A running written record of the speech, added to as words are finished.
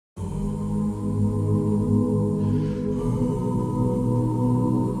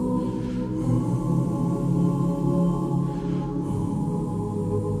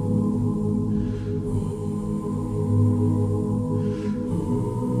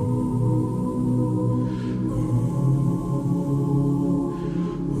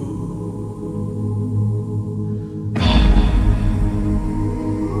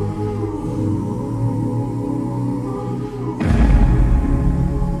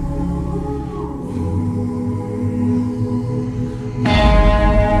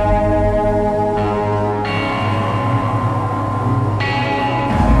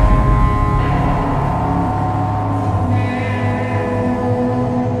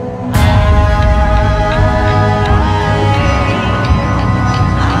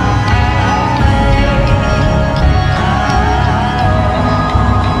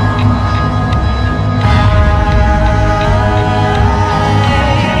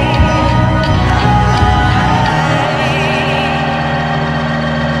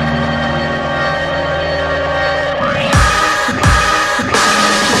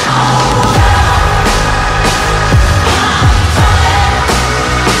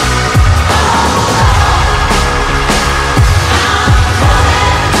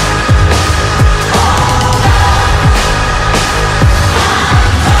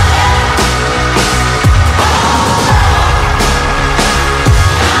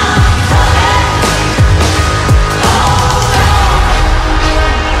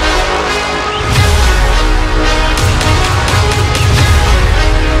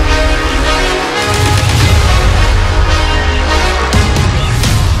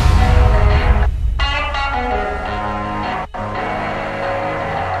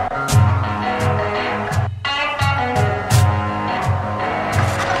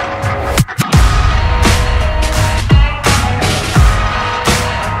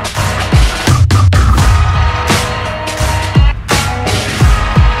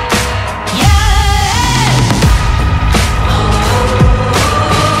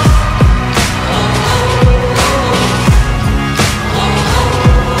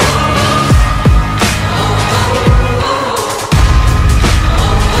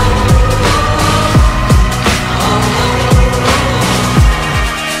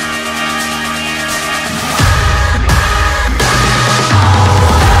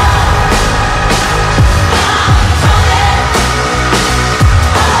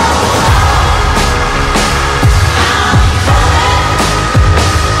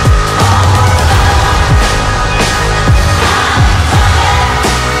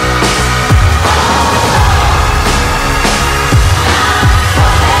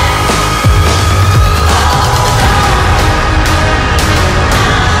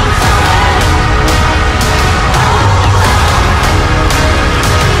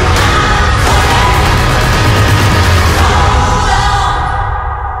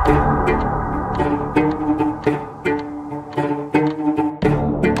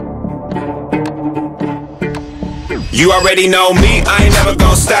You already know me, I ain't never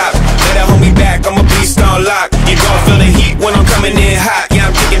gon' stop. Let that hold me back, I'm a beast on lock. You gon' feel the heat when I'm coming in hot. Yeah,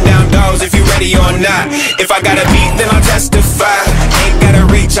 I'm kicking down doors if you ready or not. If I got a beat, then I'll testify. Ain't gotta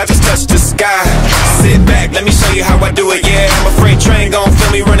reach, I just touch the sky. Sit back, let me show you how I do it, yeah. I'm a freight train, gon'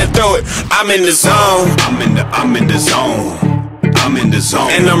 feel me running through it. I'm in the zone. I'm in the zone. I'm in the zone.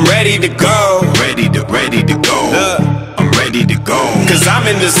 And I'm ready to go. Ready to go. I'm ready to go. Cause I'm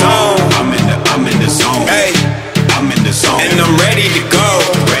in the zone. I'm in the zone. Hey. I'm in the zone. And I'm ready to go.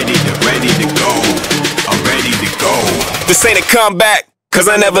 Ready to go. I'm ready to go. This ain't a comeback, cause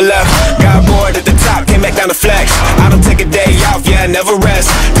I never left. Got bored at the top, came back down to flex. I don't take a day off, yeah, I never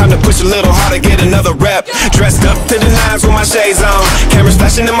rest. Time to push a little harder, get another rep. Dressed up to the nines with my shades on. Cameras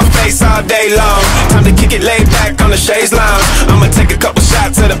flashing in my face all day long. Time to kick it laid back on the shades lounge. I'ma take a couple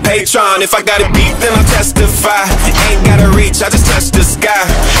shots of the Patron. If I got a beat, then I'll testify. Ain't gotta reach, I just touch the sky.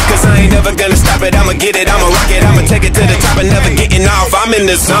 Cause I ain't never gonna stop it, I'ma get it, I'ma rock it. I'ma take it to the top and never getting off. I'm in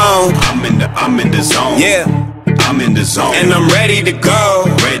the zone. I'm in the zone. Yeah. I'm in the zone. And I'm ready to go.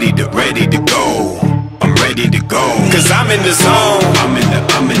 Ready to go. I'm ready to go. Cause I'm in the zone. I'm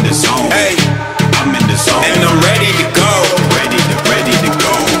in the zone. Hey. I'm in the zone. And I'm ready to go. Ready to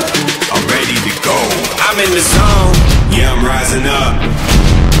go. I'm ready to go. I'm in the zone. Yeah, I'm rising up.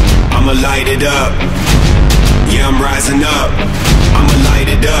 I'ma light it up. Yeah, I'm rising up. I'ma light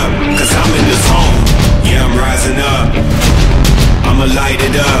it up. Cause I'm in the zone. Yeah, I'm rising up. I'ma light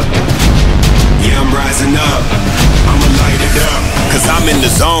it up. Yeah, I'm rising up. I'ma light it up. Cause I'm in the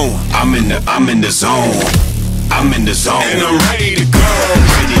zone. I'm in the zone. I'm in the zone. And I'm ready to go.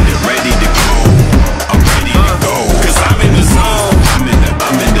 Ready to go. I'm ready to go. Cause I'm in the zone. I'm in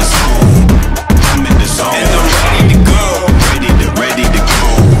the zone. I'm in the zone. And I'm ready to go. Ready to go.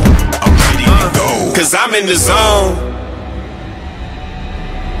 I'm ready to go. Cause I'm in the zone.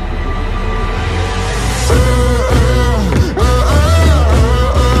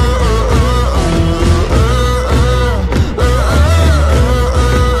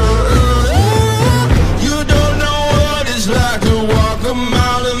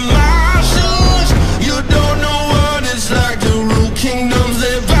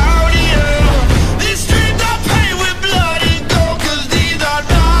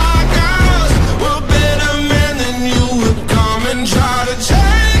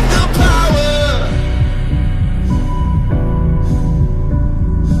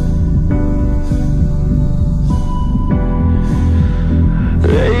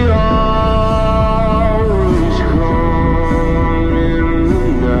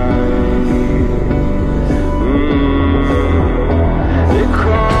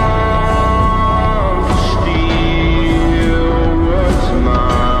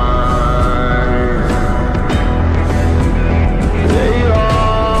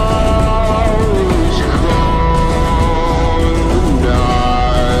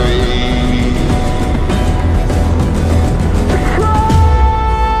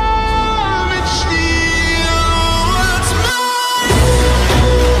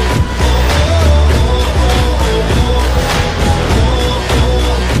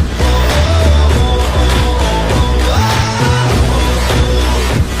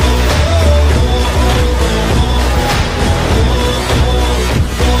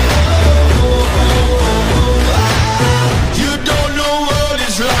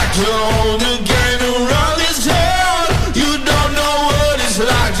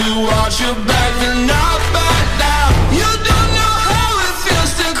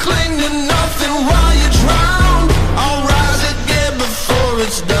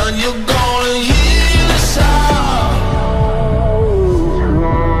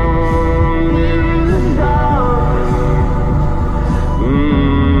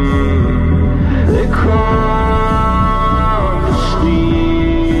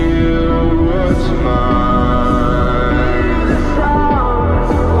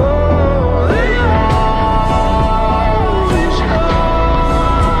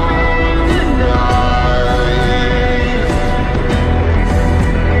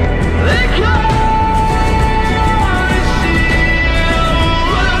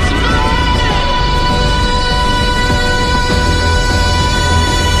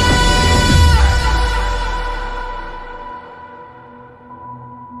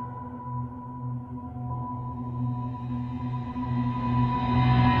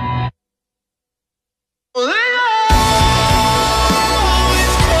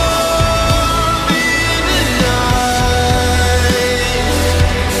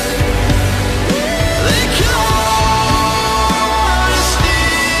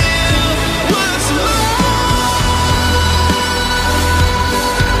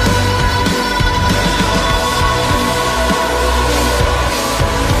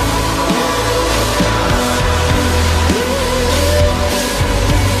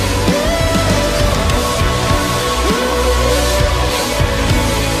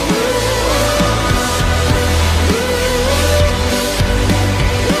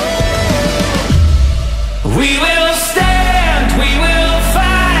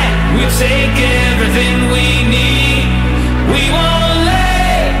 we'll take everything we need. We won't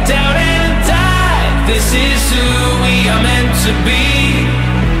lay down and die. This is who we are meant to be.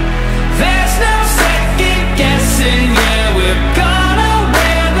 There's no second guessing, yeah, we're gonna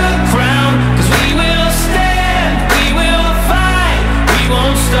wear the crown. 'Cause we will stand, we will fight, we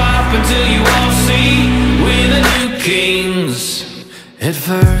won't stop until you all see we're the new kings. At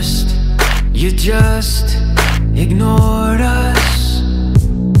first, you just ignored us,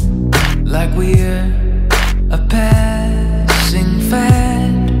 like we're a passing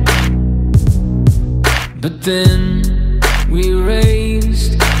fad. But then we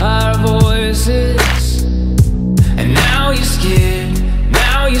raised our voices, and now you're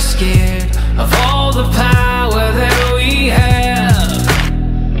scared of all the power that we have.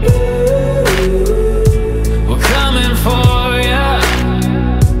 We're coming for you.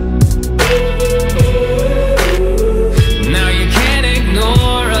 Now you can't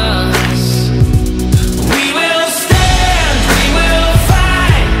ignore us. We will stand, we will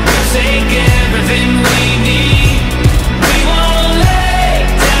fight, we'll take everything we need. We won't lay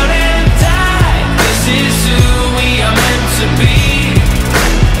down and die. This is who we are meant to be.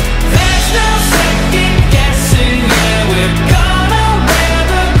 There's no second guessing, yeah, we're gonna wear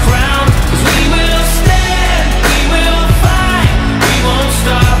the crown. 'Cause we will stand, we will fight, we won't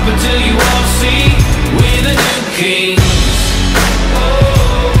stop until you all see we're the new kings. Oh,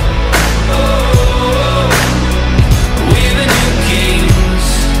 oh, oh, we're the new kings.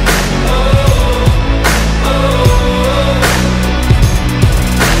 Oh, oh,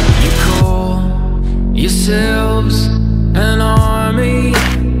 you call yourselves an army.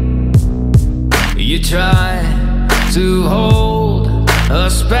 You try to hold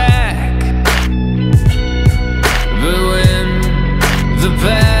us back, but when the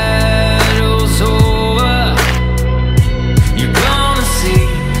battle's over, you're gonna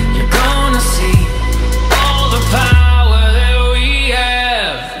see all the power that we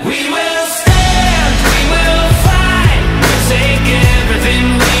have. We will stand, we will fight, we'll take everything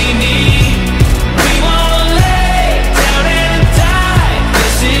we need. We won't lay down and die.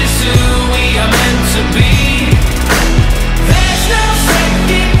 This is who we are meant to be. There's no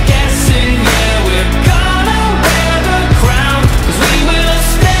second guessing, yeah, we're gonna wear the crown. 'Cause we will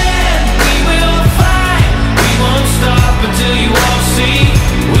stand.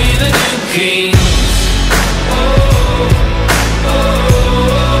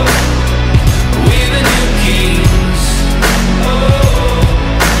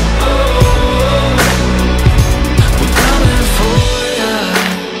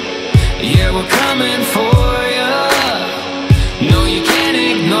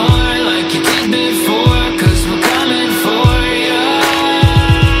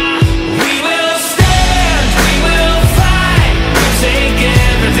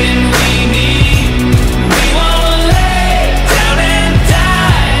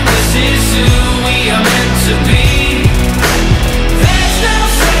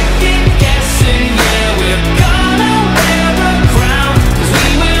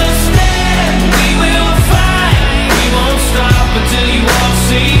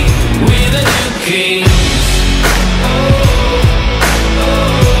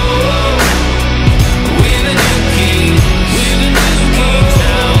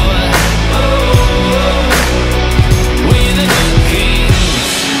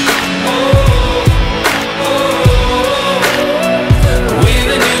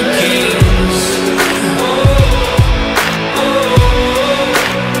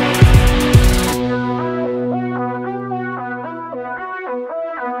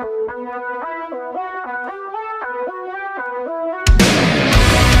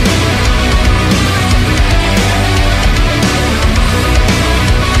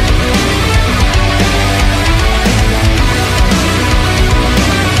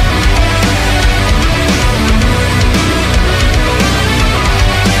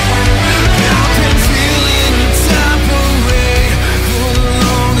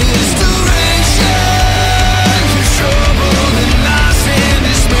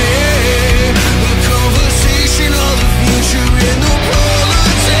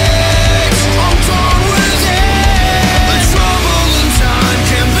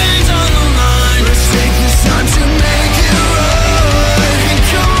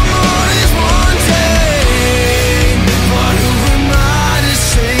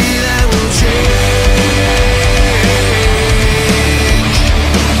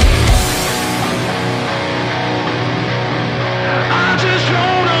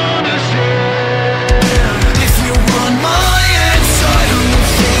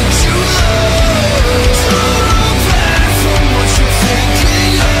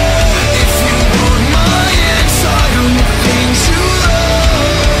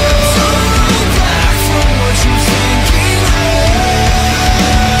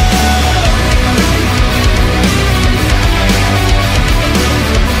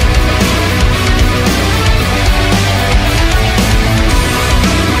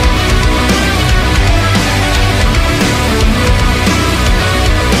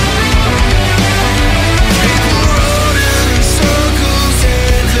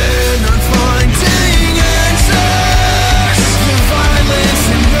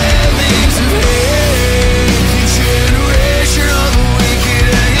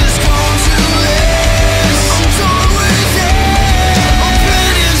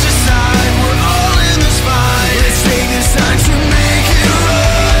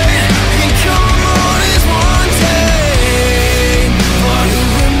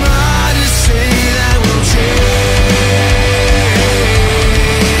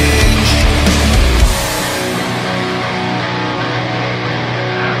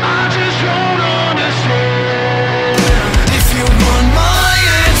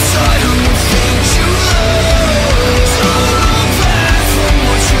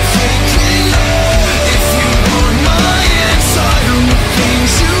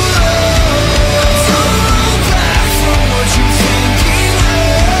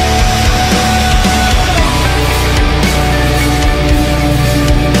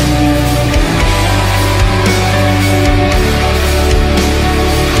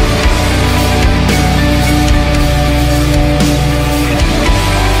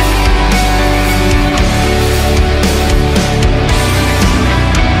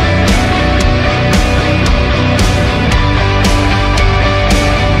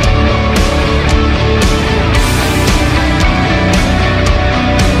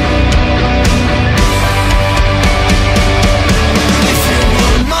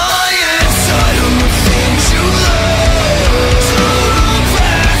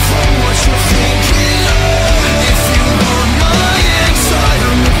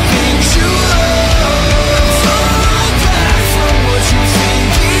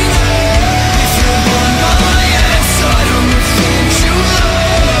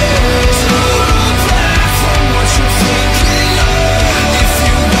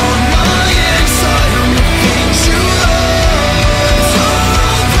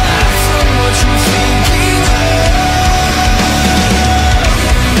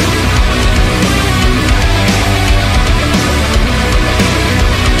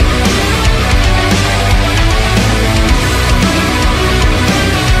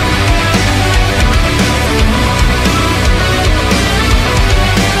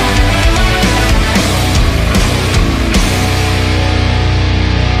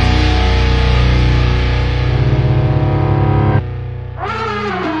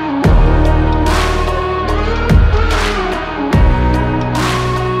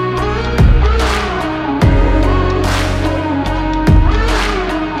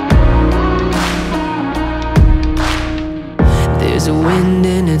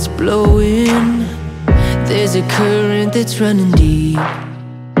 it's blowing. There's a current that's running deep.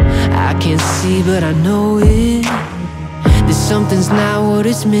 I can't see but I know it. That something's not what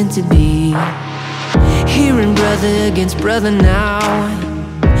it's meant to be. Hearing brother against brother now.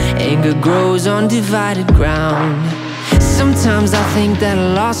 Anger grows on divided ground. Sometimes I think that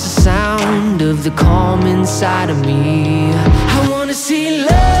I lost the sound of the calm inside of me. I wanna see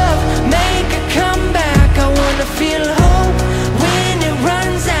love make a comeback. I wanna feel hope when it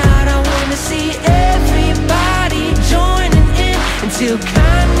runs out. I wanna see everybody joining in until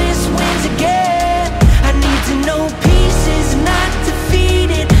kindness wins again. I need to know peace is not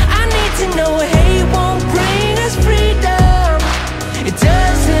defeated. I need to know hate won't bring us freedom. It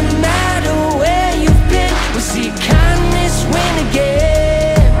doesn't matter where you've been, we'll see kindness win again.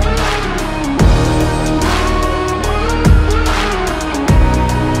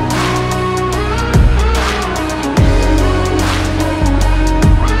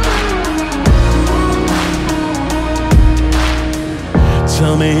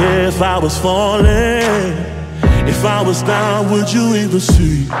 Tell me if I was falling, if I was down, would you even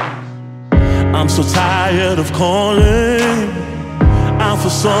see? I'm so tired of calling out for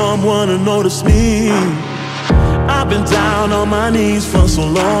someone to notice me. I've been down on my knees for so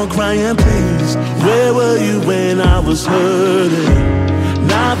long, crying please. Where were you when I was hurting?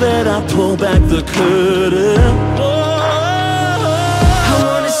 Now that I pull back the curtain, I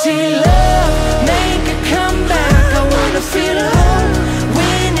wanna see love make a comeback. I wanna feel hope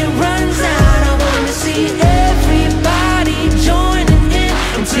when it runs out. I wanna see everybody joining in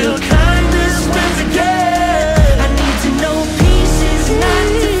until kindness wins again. I need to know peace is not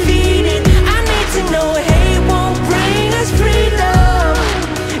defeated. I need to know hate won't bring us freedom.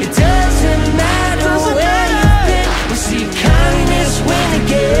 It doesn't matter where you've been, we'll see kindness win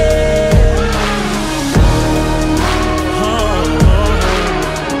again.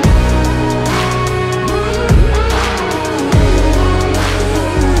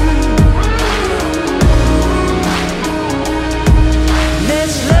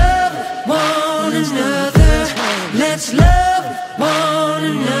 Let's love one another. Let's love one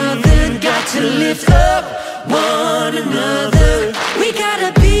another. Got to lift up one another. We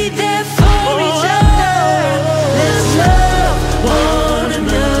gotta be there for each other. Let's love one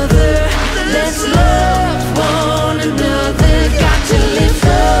another. Let's love one another. Got to lift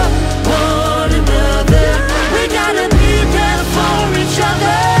up one another. We gotta be there for each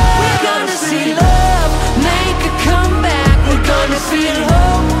other. We're gonna see love make a comeback. We're gonna feel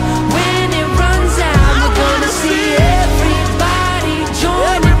hope when it runs out. We're gonna see everybody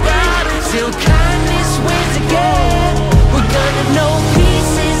joining in till kindness wins again. We're gonna know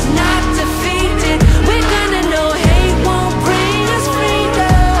peace is not defeated. We're gonna know hate won't bring us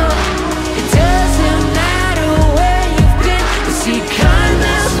freedom. It doesn't matter where you've been, we'll see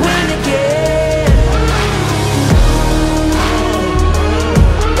kindness win again.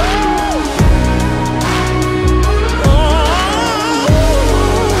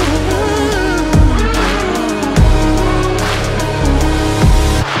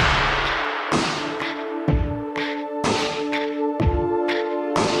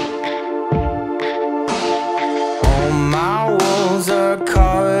 All my walls are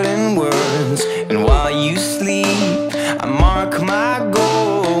covered in words, and while you sleep, I mark my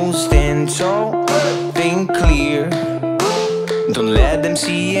goals. Stand tall, think clear. Don't let them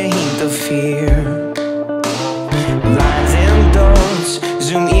see a hint of fear. Lines and dots,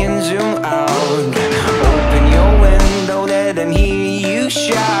 zoom in, zoom out. Open your window, let them hear you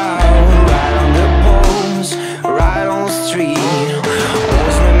shout. Right on the poles, right on the street.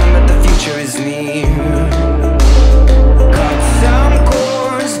 Always remember the future is near. Cut some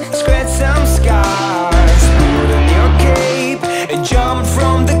cords, scratch some scars. Put on your cape and jump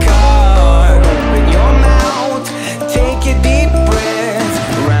from the car. Open your mouth, take a deep breath.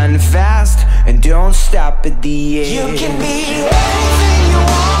 Run fast and don't stop at the end. You can be anything you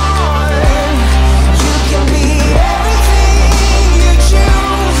want. You can be everything you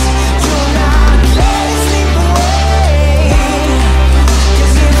choose. Do not let it slip away.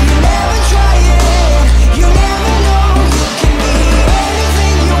 'Cause if you never try it, you never know. You can be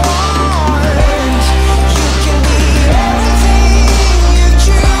anything you want. You can be everything you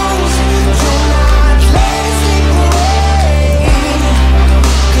choose. Do not let it slip away.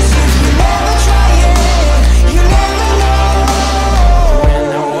 'Cause if you never try it, you never know.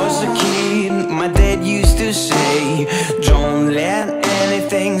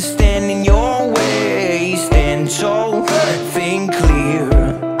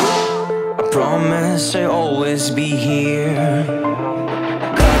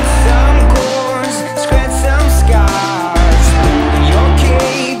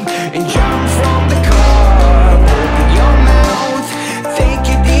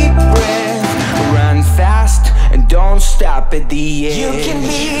 stop at the edge. You can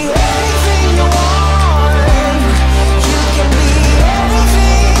be anything you want. You can be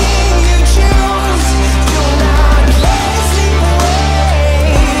anything you choose. Do not let it slip away.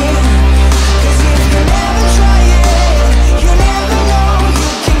 'Cause if you never try it, you never know.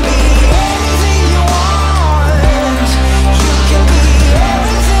 You can be anything you want. You can be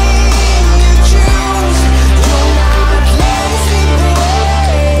anything you choose. Do not let it slip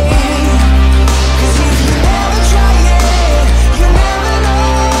away. 'Cause if you never try it, you never know.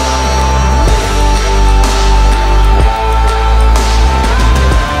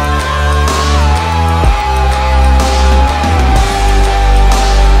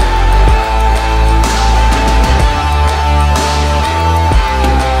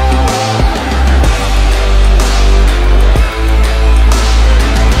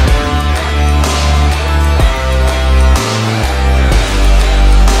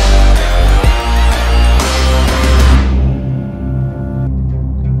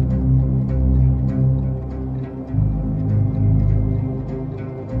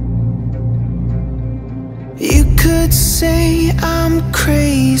 You could say I'm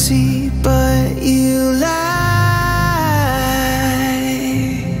crazy, but you lie.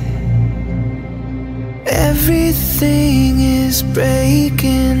 Everything is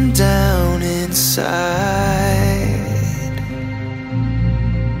breaking down inside.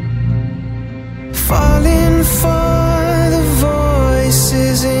 Falling for the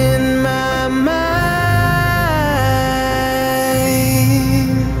voices in my mind.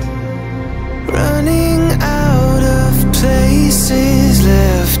 Running out of places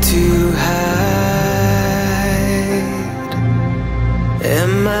left to hide.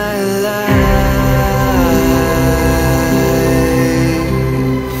 Am I alive?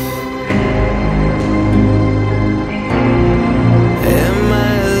 Am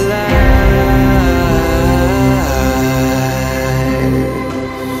I alive?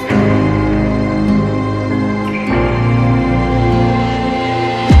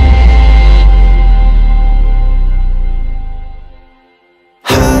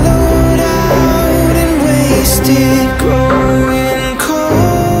 Hollowed out and wasted, growing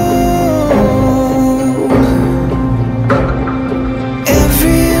cold.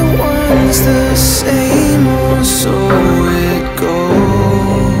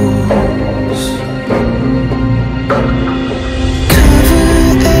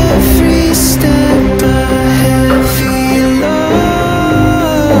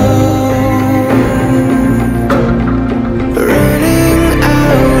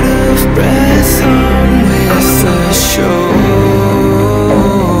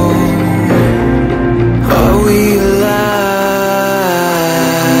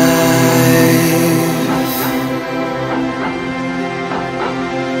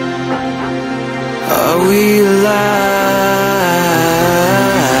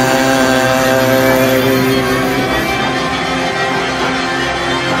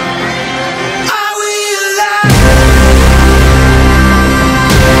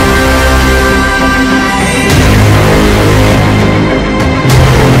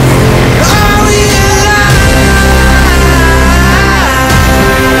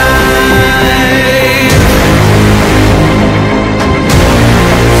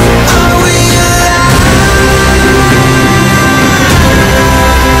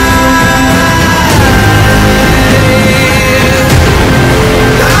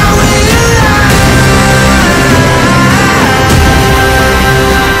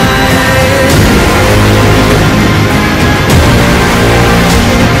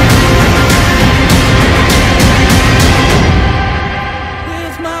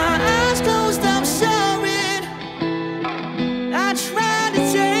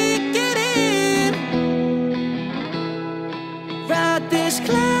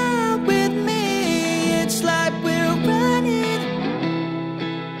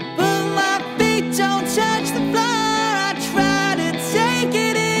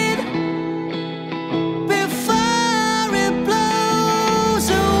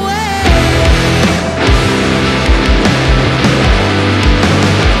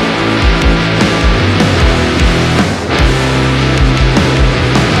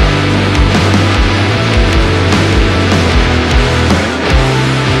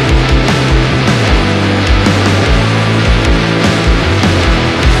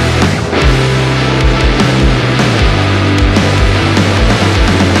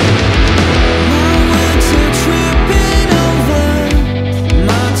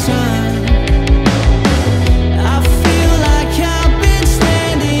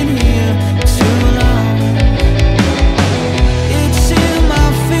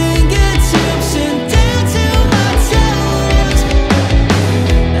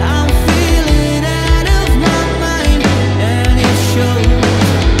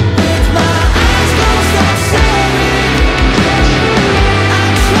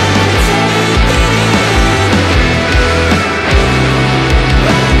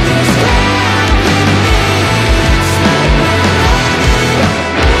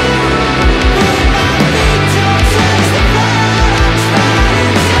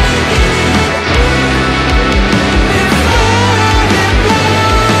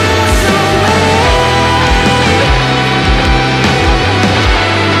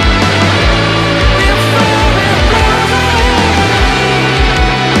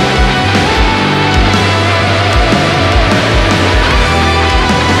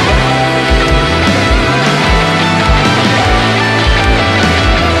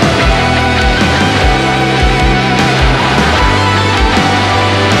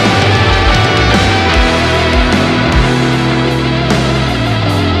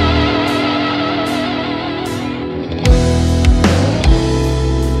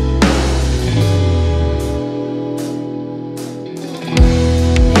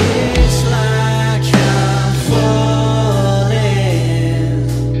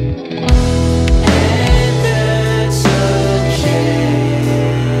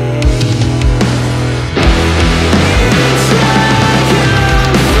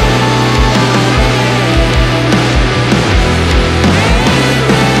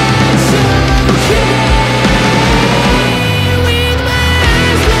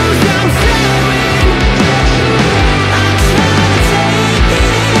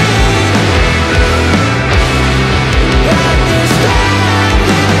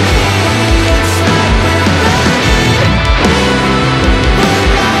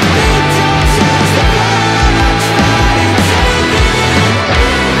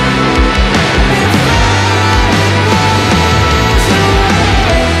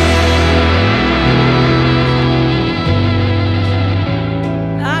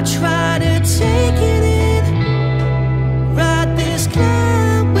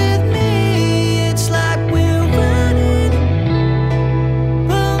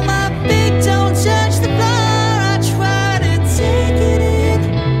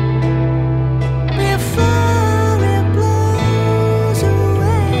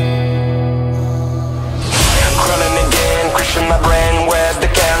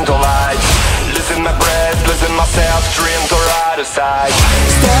 side.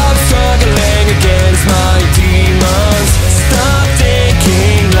 Stop struggling against my demons. Stop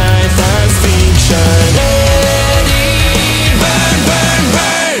taking life as fiction. Let it burn, burn,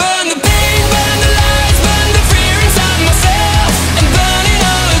 burn. Burn the pain, burn the lies, burn the fear inside myself, and burn it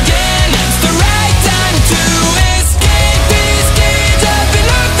all again. It's the right time to escape this cage I've been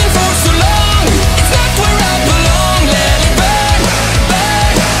locked in for so long. It's not where I belong. Let it burn,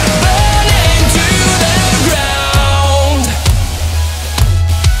 burn, burn into the ground.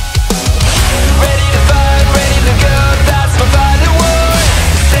 Ready to fight, ready to go, that's my final word.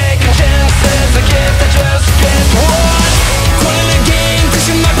 Second chances, a gift I just can't want. Calling again,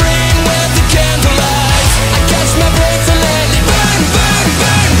 pushing my brain with the candlelight. I catch my breath and let it burn, burn,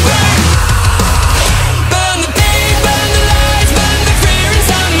 burn, burn. Burn the pain, burn the lies, burn the fear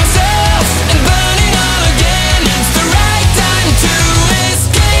inside myself, and burn it all again. It's the right time to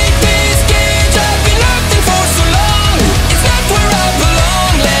escape this cage I've been locked in for so long. It's not where I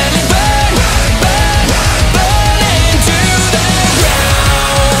belong. Let it burn, burn, burn into the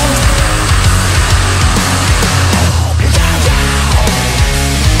ground.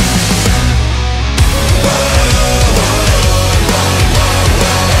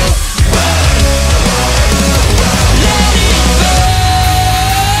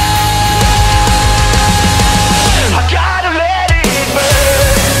 I gotta let it burn.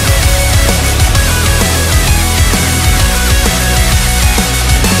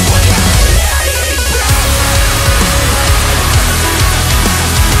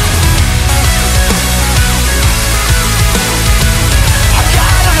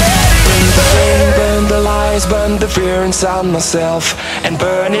 Burn the lies, burn the fear inside myself, and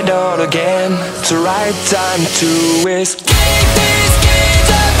burn it all again. It's the right time to escape this cage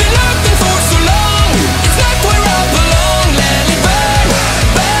I've been locked in for so long. It's not where I belong. Let it burn,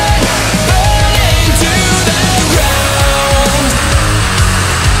 burn, burn into the ground.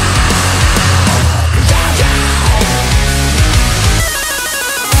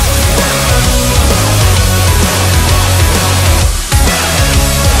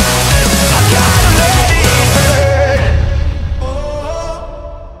 I gotta let it burn.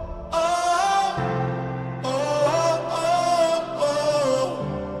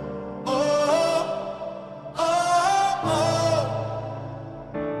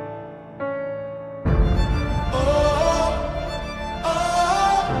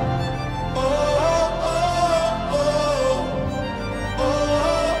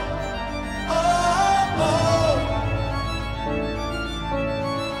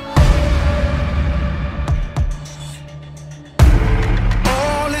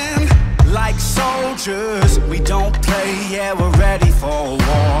 All in like soldiers, we don't play, yeah, we're ready for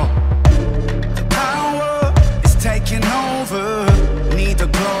war. The power is taking over, need the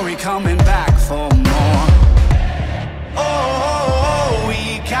glory coming back for more. Oh,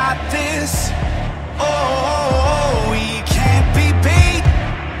 we got this. Oh, we can't be beat.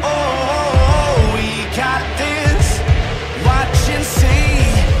 Oh, we got this. Watch and see.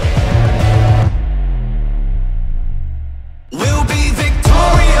 We'll be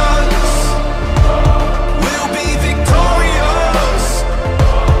victorious. We'll be victorious.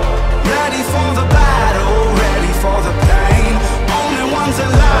 Ready for the battle, ready for the pain. Only ones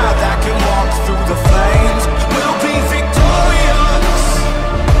alive that can walk through the flames. We'll be victorious.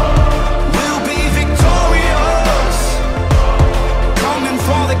 We'll be victorious. Coming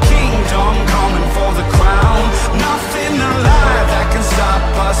for the kingdom, coming for the crown. Nothing alive that can stop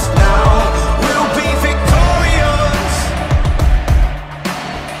us now. We'll be victorious.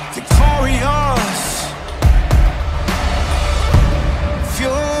 Victorious.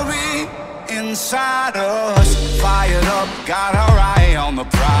 Fury inside us, fired up, got our eye on the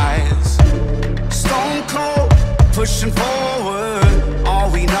prize. Stone cold, pushing forward, all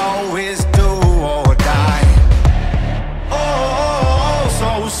we know is do or die. Oh,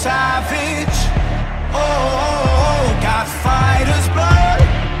 so savage. Oh, got fighter's blood.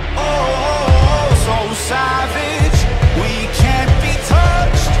 Oh, so savage. We can't be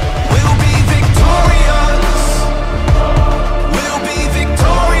touched. We'll be victorious. We'll be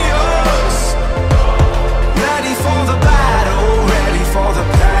victorious. Ready for the battle, ready for the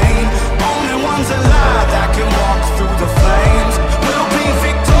pain. Only ones alive that can walk through the flames.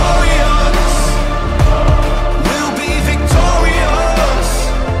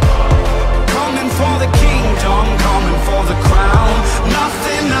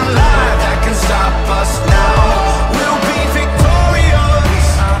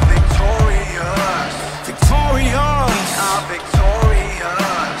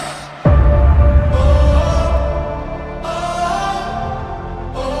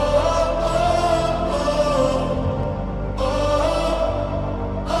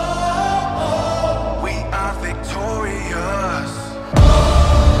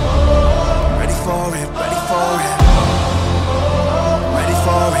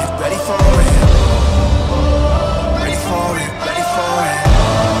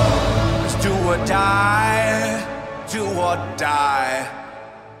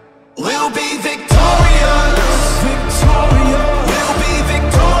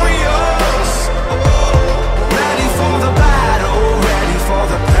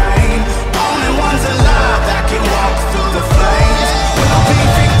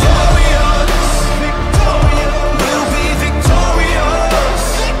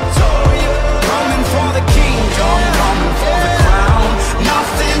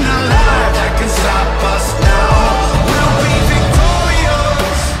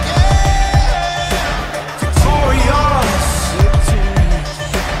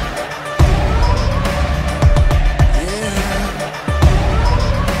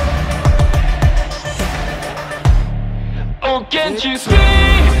 Can't you see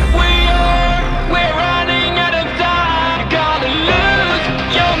we're running out of time? You're gonna lose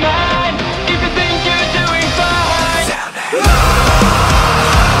your mind if you think you're doing fine.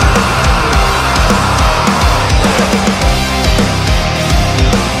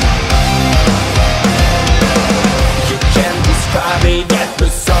 You can't describe it yet,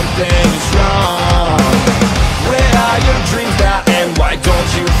 but something is wrong. Where are your dreams now, and why don't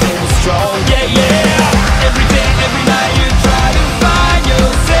you feel strong? Yeah, yeah. Every day, every night you try to find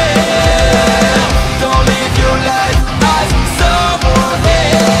yourself. Don't live your life as someone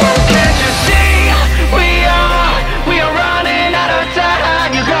else. Can't you see we are running out of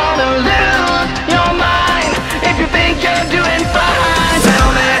time? You're gonna lose your mind if you think you're doing fine. Tell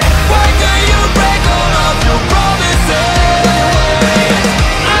me, why do you break all of your promises?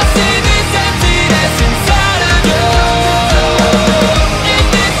 I see this emptiness inside of you. Is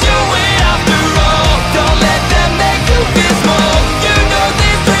this your way after all? Don't let them make you feel small. You know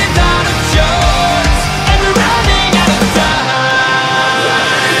these dreams are not yours, and we're running out of time.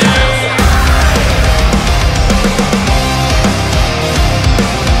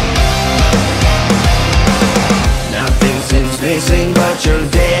 Nothing seems missing, but you're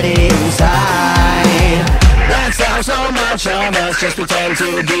dead inside. That sounds so much of us, just pretend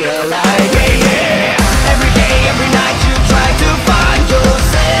to be alive. Yeah, yeah. Every day, every night you try to find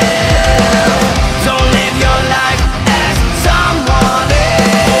yourself. Don't live your life as someone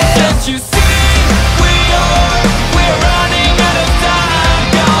else. Can't you see we're running out of time?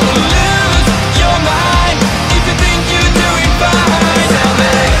 Gonna lose your mind if you think you're doing fine. Tell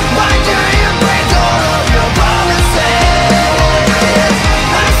me, why do you break all of your promises?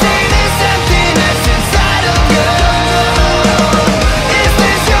 I see this emptiness inside of you. Is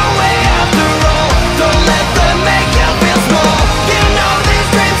this your way after all? Don't let them make you feel small. You know these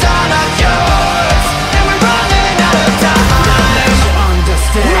dreams are not yours, and we're running out of time. Now that you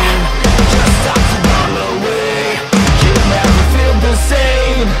understand, just stop to run away. You never feel the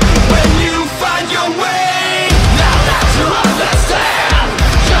same when you find your way. Now that you understand,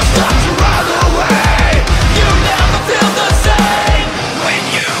 just stop to run away. You never feel the same when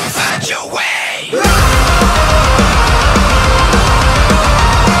you find your way.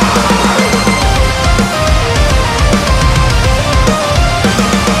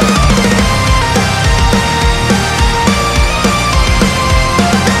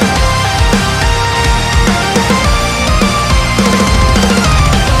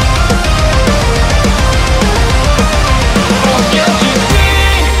 Can't you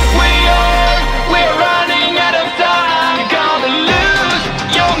see we're running out of time? You're gonna lose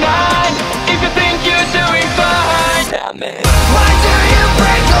your mind if you think you're doing fine. Tell me, why do you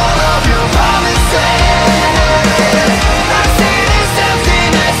break all of your promises? I see this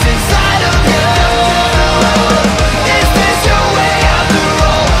emptiness inside of you. Is this your way after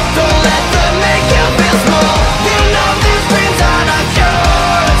all? Don't let them make you feel small. You know these dreams are not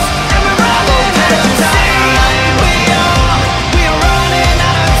yours, and we're running out of time. We're running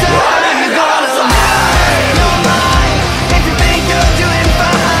out of time. You're gonna lose your mind if you think you're doing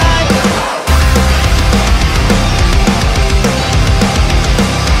fine.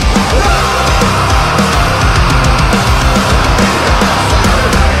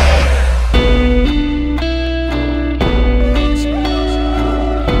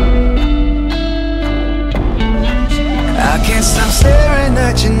 I can't stop staring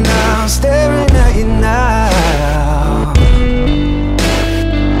at you now, staring at you now.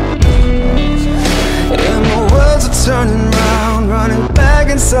 And my words are turning round, running back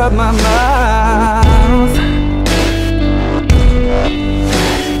inside my mouth.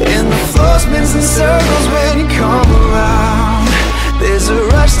 And the floor spins in circles when you come around. There's a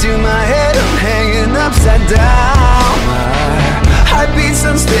rush to my head, I'm hanging upside down. My heart beats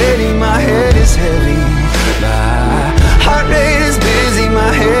unsteady, my head is heavy. My heart rate is busy,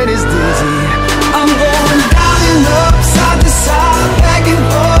 my head is dizzy. I'm going down and up, side to side, back and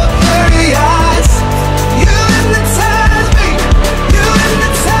forth, blurry eyes. You hypnotize me, you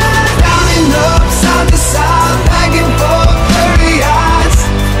hypnotize. Down and up, side to side, back and forth, blurry eyes.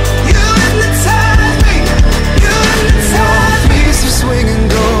 You hypnotize me, you hypnotize me. Piece of swinging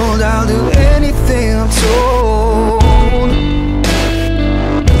gold, I'll do anything I'm told.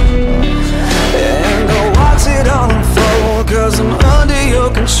 And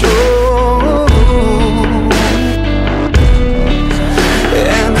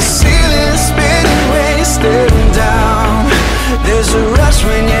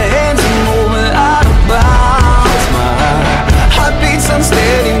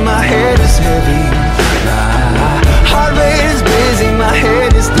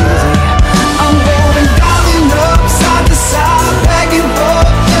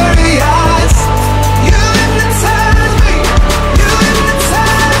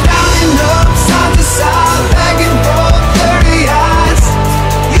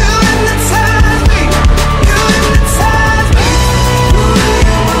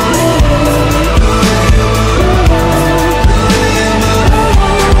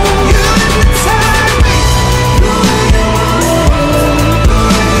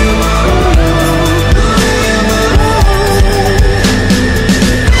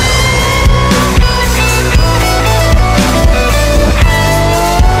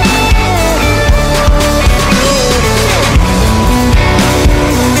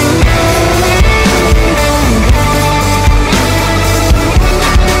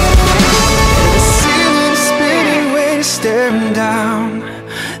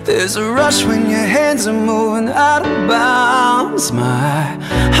There's a rush when your hands are moving out of bounds. My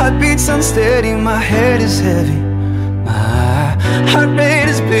heart beats unsteady, my head is heavy. My heart rate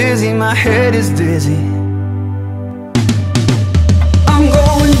is busy, my head is dizzy. I'm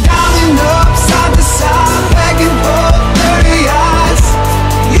going down and up, side to side, back and forth, 30 eyes.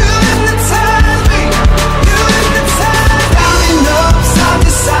 You hypnotize me, you hypnotize. Down and up, side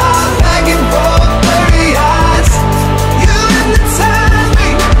to side, back and forth, 30 eyes. You hypnotize me,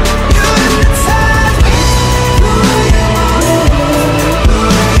 you hypnotize me.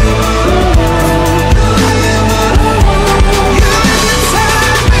 You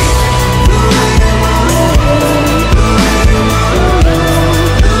hypnotize me.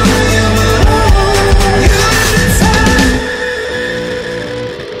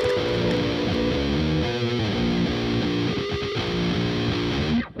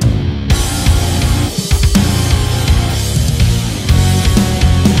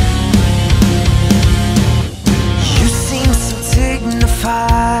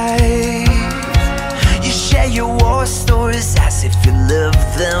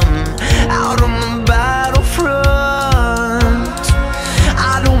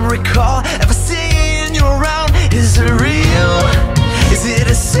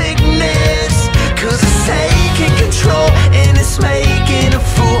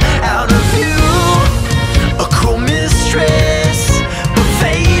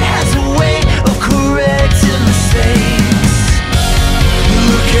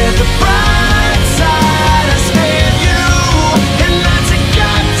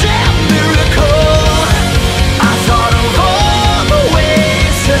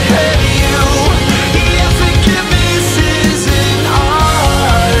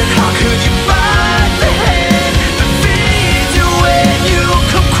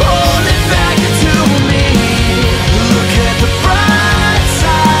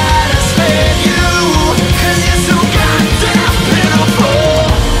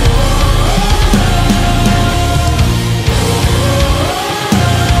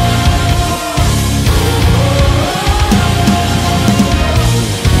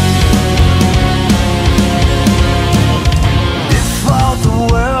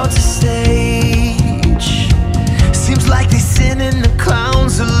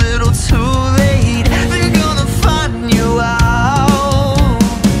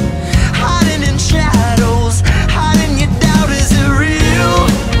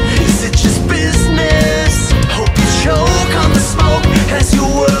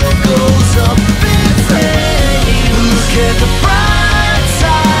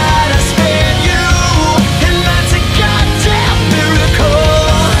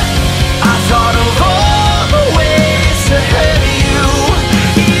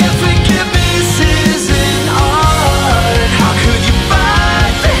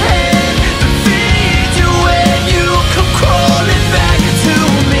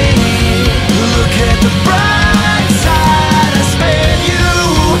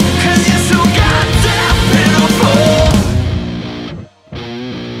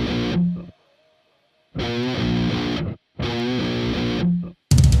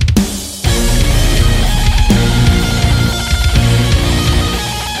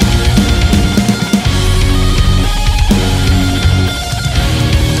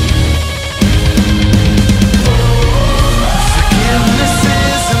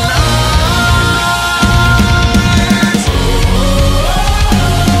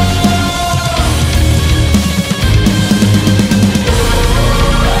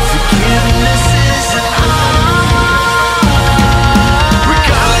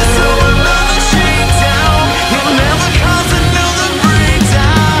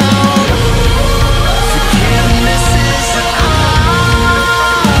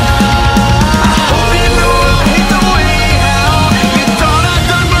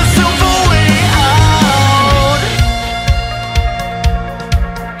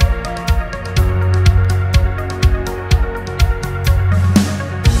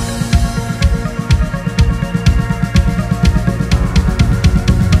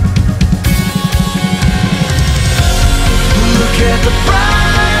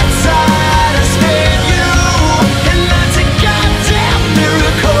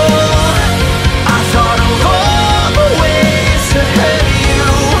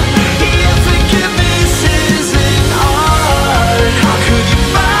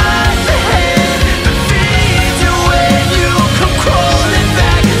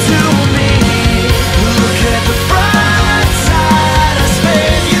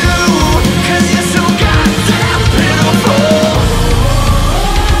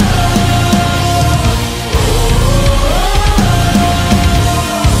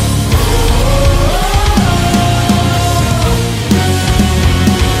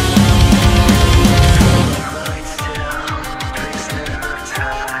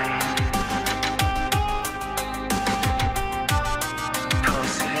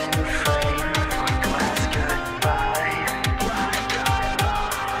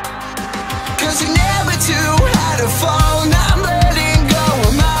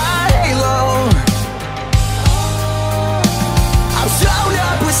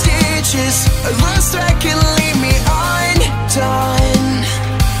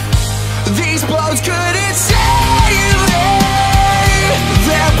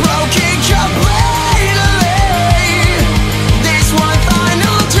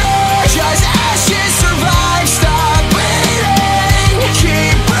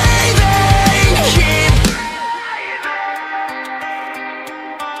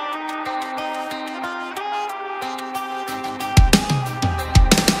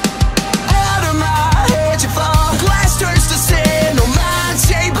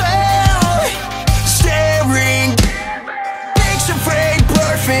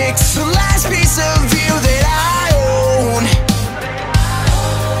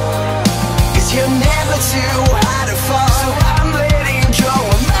 too high to fall, so I'm letting go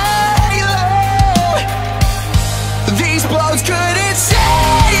of my love. These blows couldn't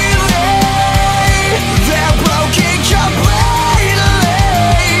save me. They're broken completely.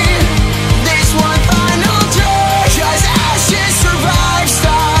 This one final drug, 'cause I should survive.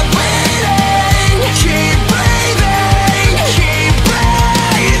 Stop bleeding, keep breathing, keep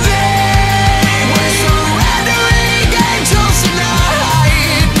breathing. We're surrendering angels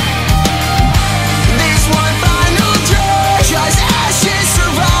tonight. This one final drug, 'cause I should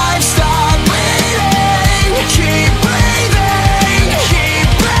survive. Stop bleeding, keep breathing, keep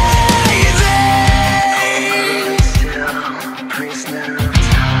breathing. Prisoner of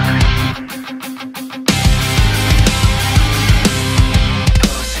time.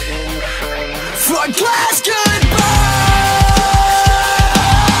 Posted in the frame for glass goodbyes.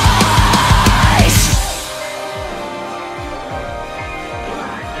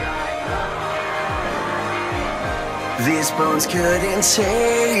 These bones couldn't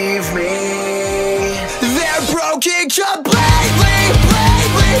save me. They're broken completely,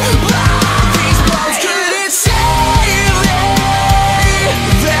 completely. These bones couldn't save me.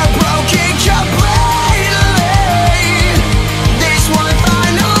 They're broken completely. This one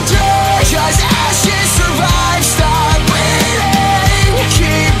final drug, 'cause I should survive. Stop bleeding,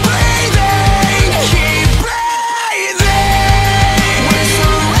 keep breathing, keep breathing. We're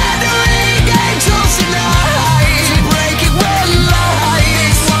surrendering angels tonight to break it with light.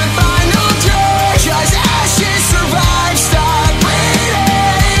 This one final drug, 'cause I should survive. Stop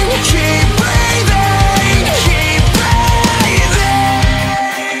bleeding, keep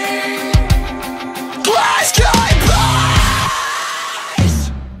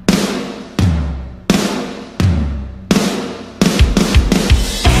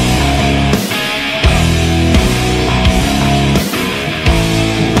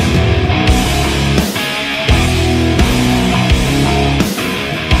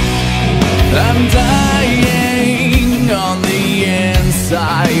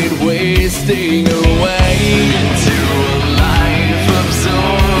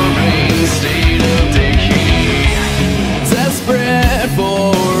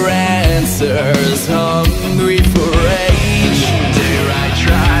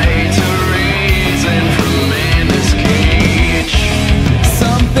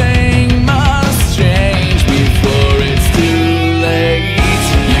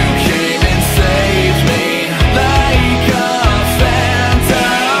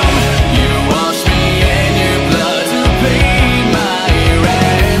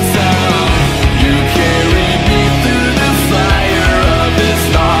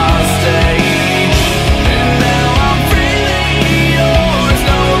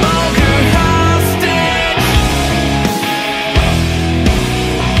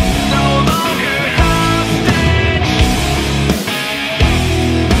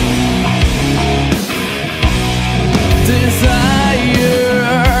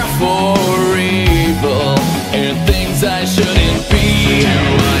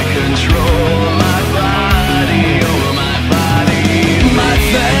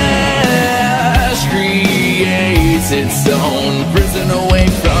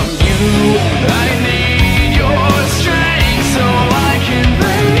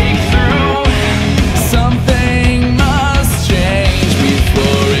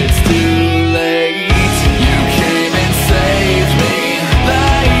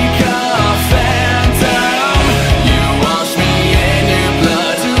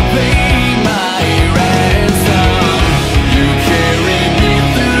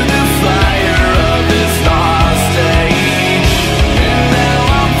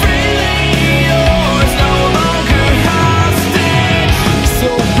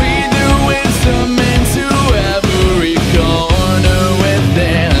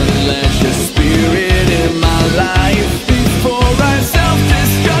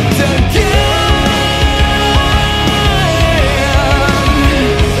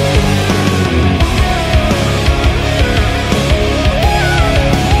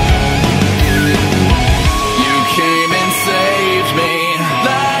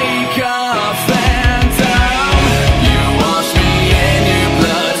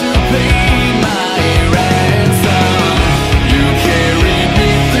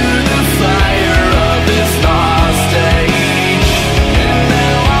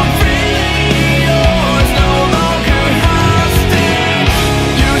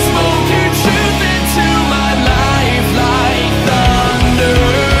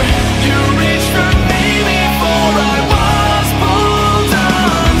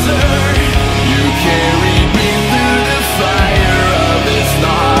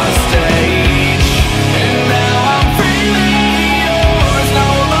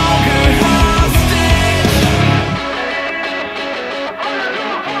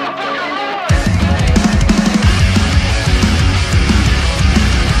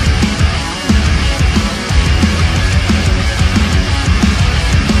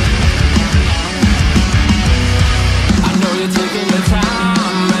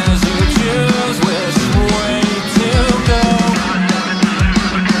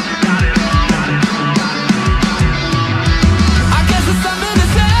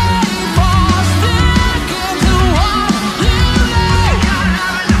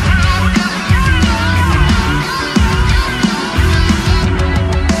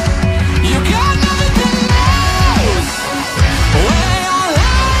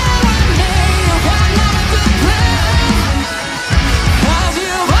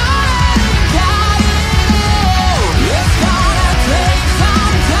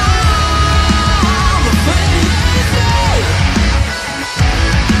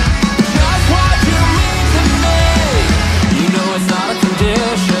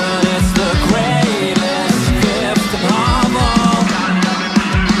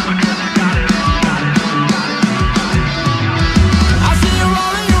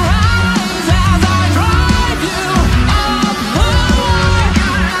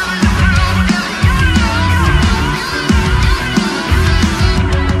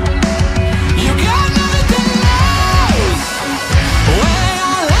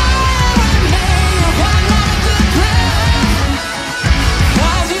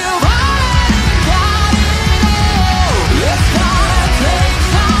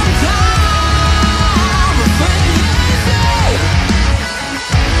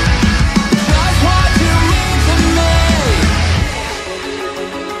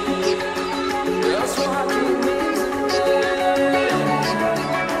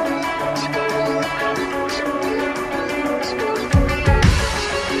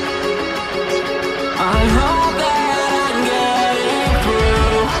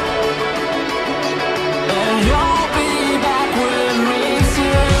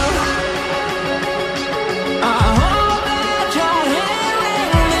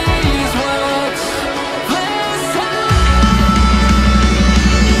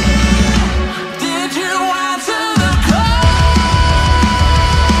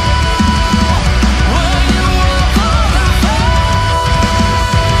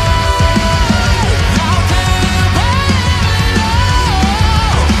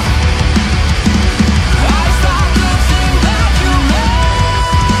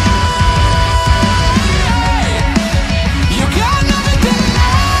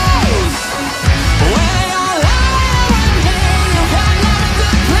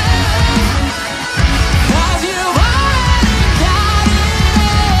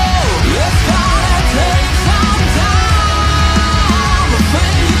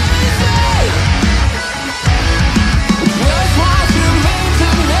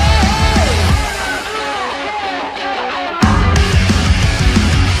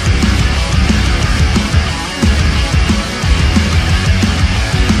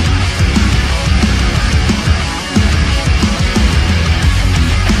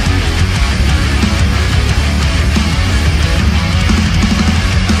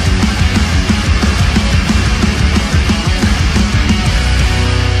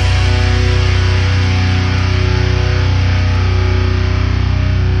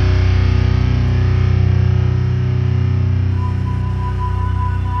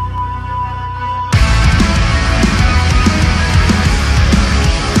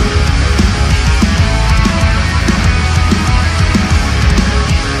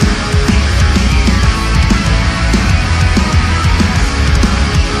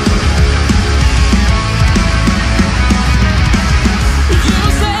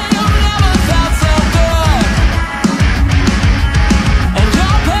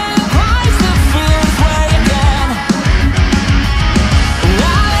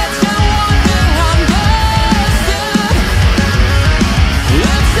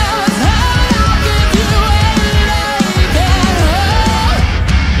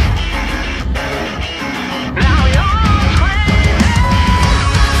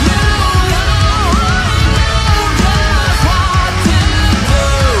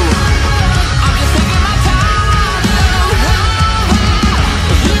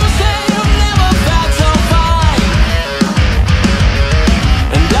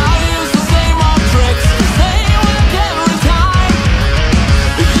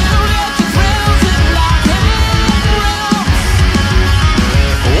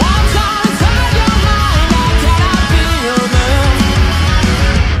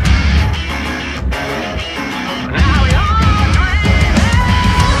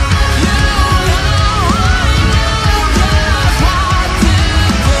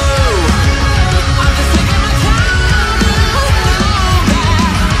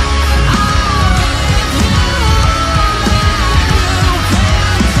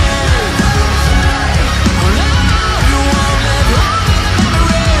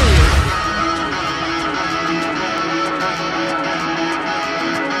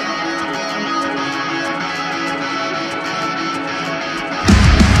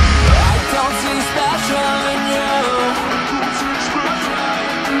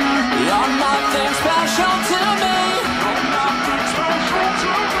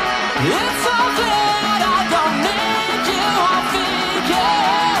It's so clear I don't need you.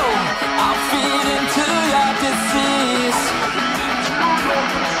 I'll feed into your disease.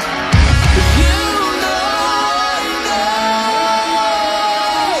 You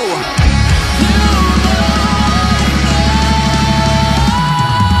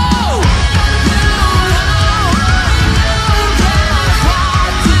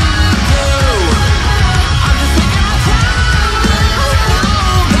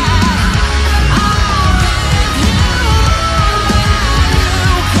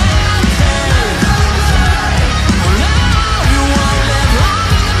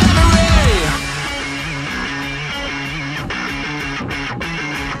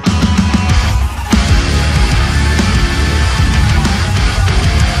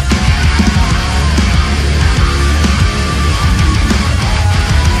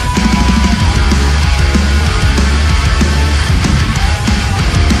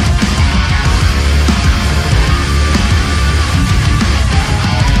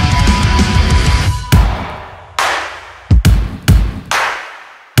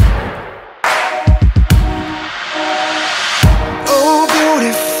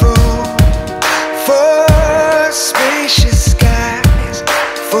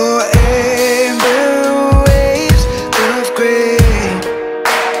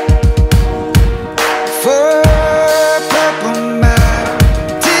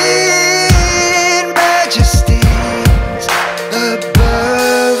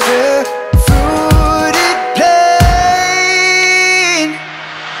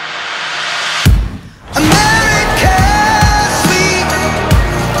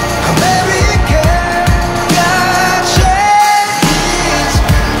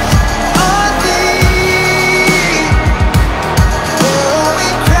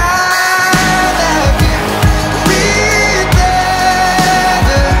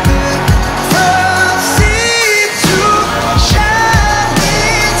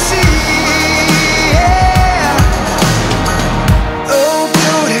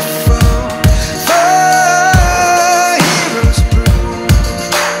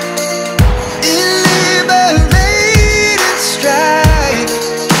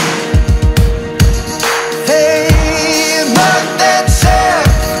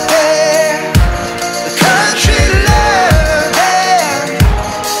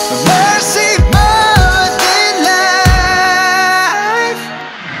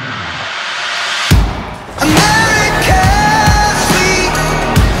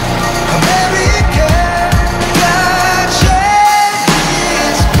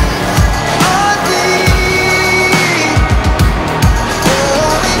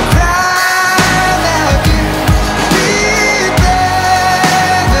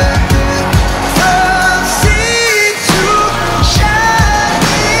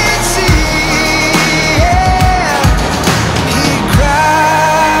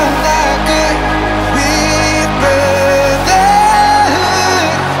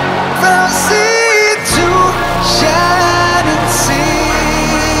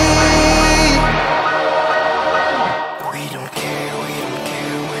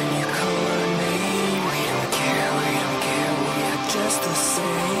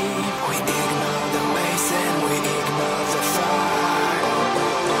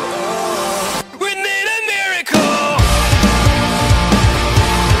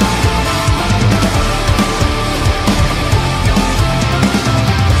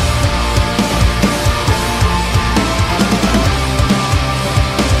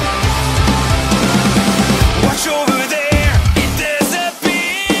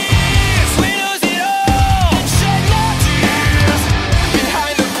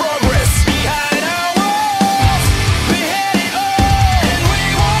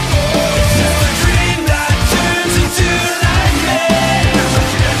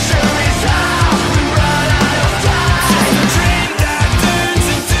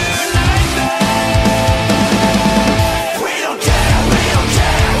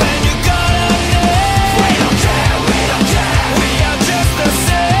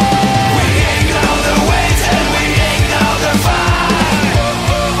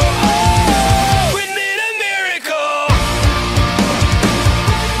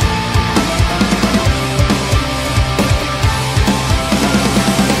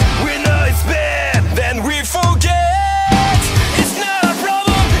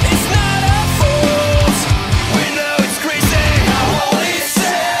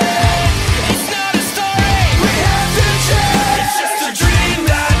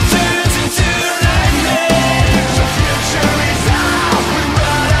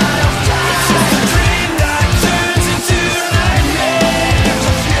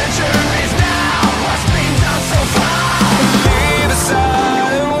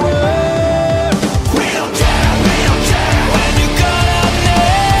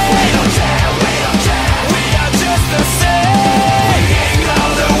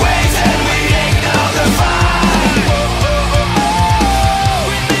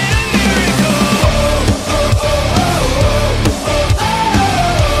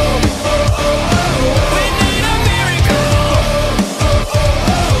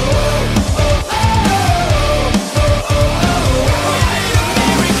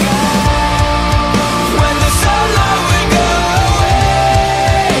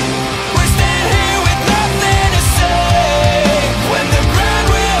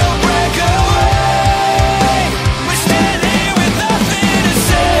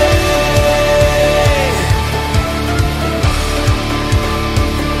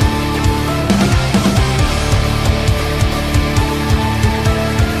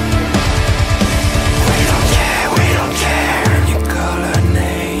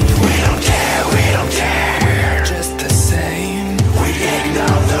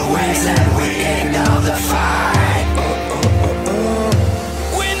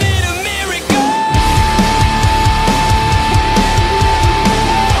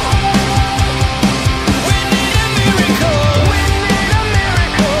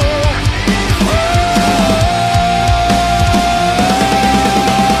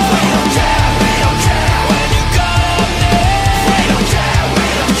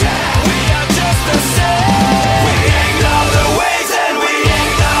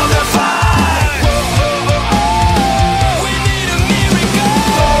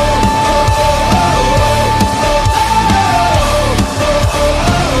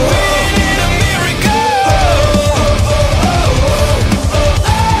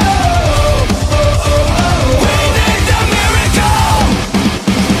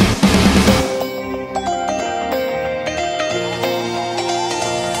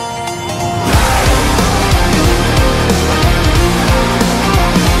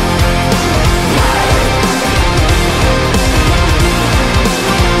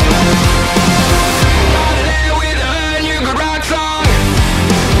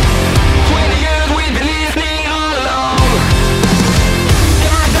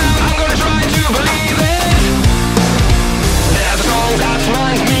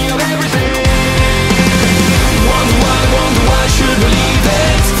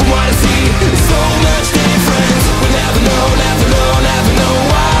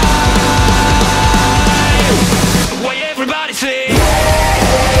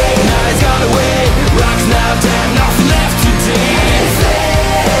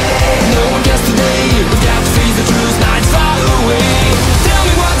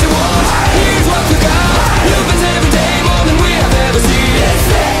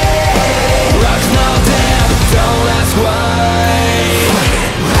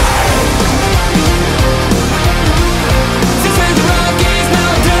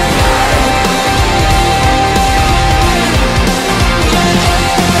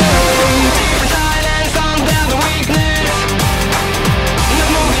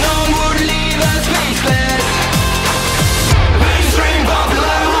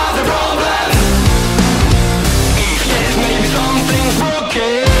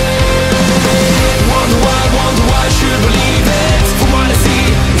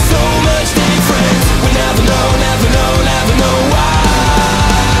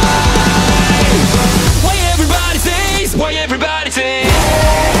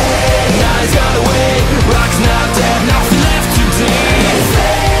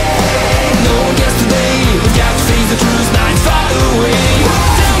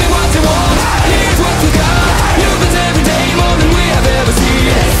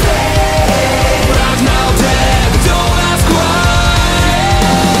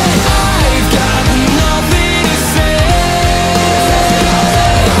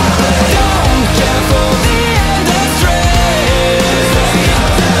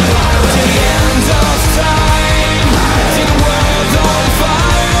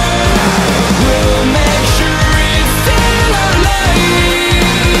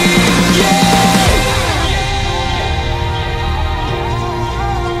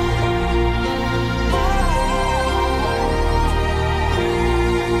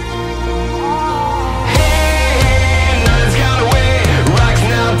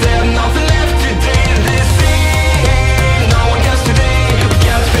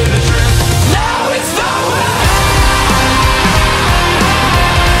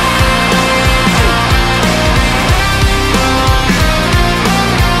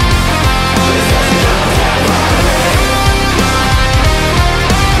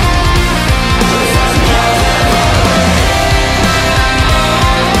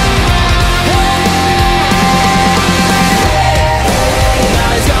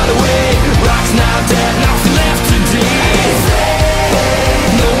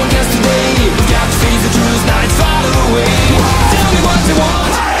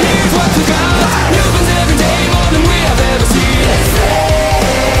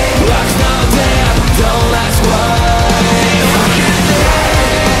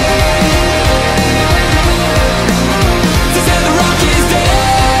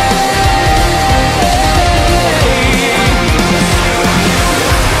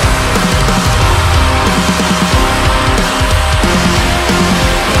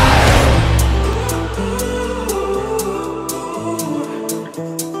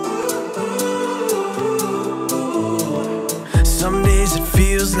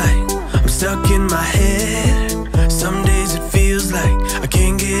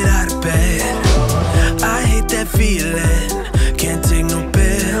feeling, can't take no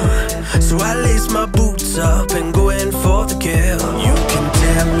pill. So I lace my boots up and go in for the kill. You can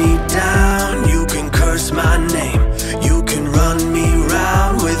tear me down, you can curse my name, you can run me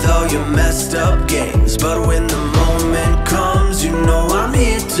round with all your messed up games. But when the moment comes, you know I'm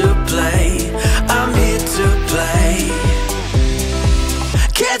here to play, I'm here to play.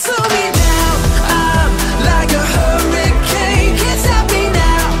 Can't slow me down, I'm like a hurricane. Can't stop me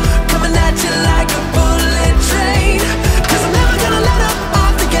now, coming at you like a bullet train. Cause I'm never gonna let up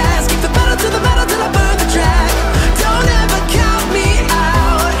off the gas. Keep the pedal to the metal till I burn the track. Don't ever count me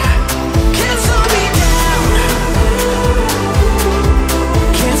out. Can't slow me down,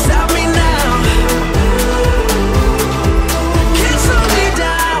 can't stop me now. Can't slow me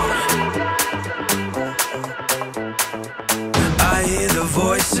down. I hear the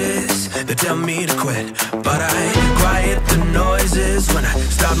voices that tell me to quit, but I quiet the noises when I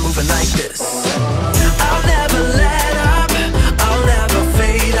start moving like this. I'll never let up, I'll never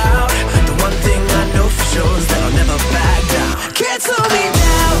fade out. The one thing I know for sure is that I'll never back down. Can't slow me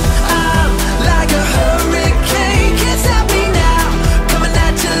down, I'm like a hurricane. Can't stop me now, coming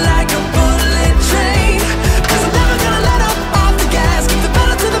at you like a bullet train. Cause I'm never gonna let up off the gas. Keep the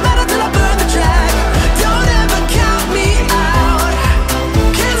pedal to the metal till I burn the track. Don't ever count me out.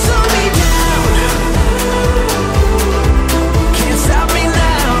 Can't slow me down, can't stop me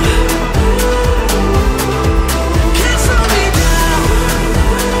now. Can't slow me down,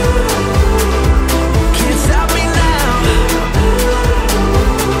 can't stop me now.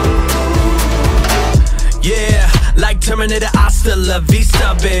 Yeah, like Terminator, hasta la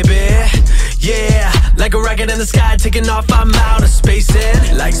vista, baby. Yeah, like a rocket in the sky, taking off, I'm out of space.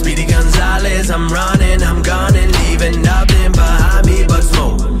 And like Speedy Gonzalez, I'm running, I'm gone and leaving nothing behind me but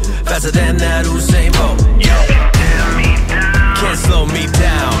smoke. Faster than that Usain Bolt. You can tear me down, can't slow me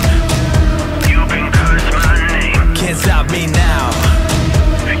down. You can curse my name, can't stop me now.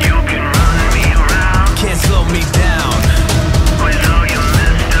 You can run me around, can't slow me down. With all your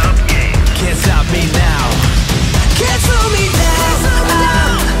messed up games, can't stop me now. Can't slow me down,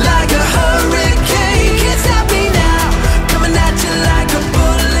 I'm like a hurricane. Can't stop me now, coming at you like a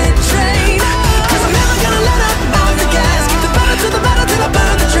bullet train. Cause I'm never gonna let up on the gas. Keep the pedal to the metal till I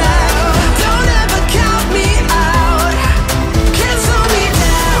burn the track. Don't ever count me out. Can't slow me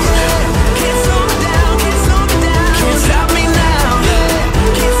down, can't slow me down, can't slow me down. Can't stop me now,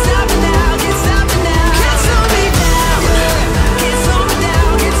 can't stop me now, can't stop me now. Can't slow me down, can't slow me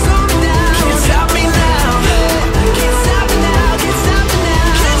down, can't slow me down. Can't stop me now, can't stop me now, can't stop me now.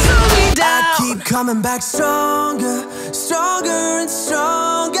 Can't slow me down. I keep coming back stronger, stronger and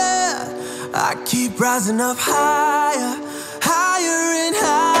stronger. I keep rising up higher, higher and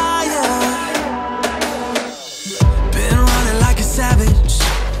higher. Been running like a savage,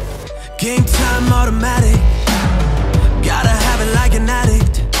 game time automatic. Gotta have it like an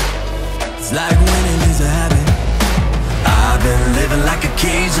addict, it's like winning is a habit. I've been living like a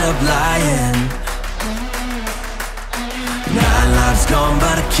caged up lion. 9 lives gone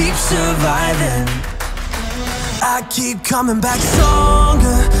but I keep surviving. I keep coming back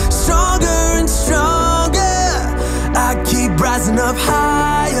stronger, stronger and stronger. I keep rising up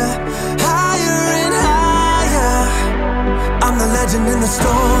higher, higher and higher. I'm the legend in the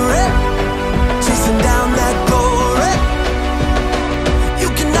story, chasing down that glory. You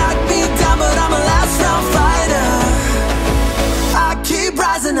can knock me down but I'm a last round fighter. I keep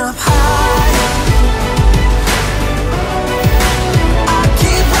rising up higher, I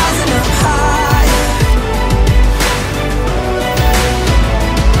keep rising up higher.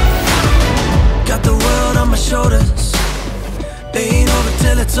 Got the world on my shoulders, ain't over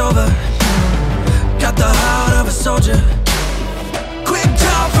till it's over. Got the heart of a soldier, quick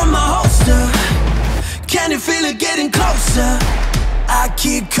draw from my holster. Can you feel it getting closer? I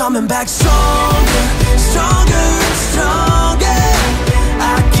keep coming back stronger, stronger and stronger.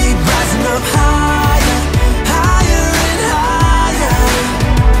 I keep rising up higher, higher and higher.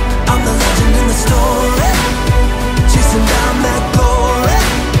 I'm the legend in the story, chasing down that glory.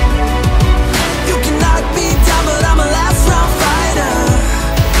 You can knock me down but I'm a last round fighter.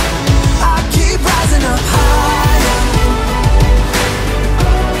 I keep rising up higher,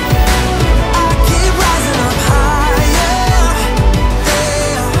 I keep rising up higher, yeah.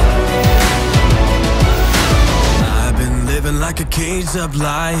 I've been living like a caged up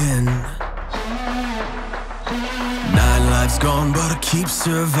lion. 9 lives gone but I keep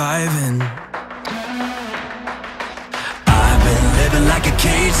surviving. I've been living like a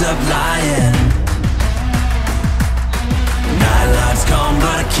caged up lion. 9 lives gone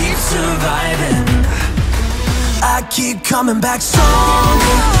but I keep surviving. I keep coming back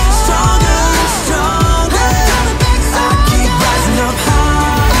stronger, stronger and stronger.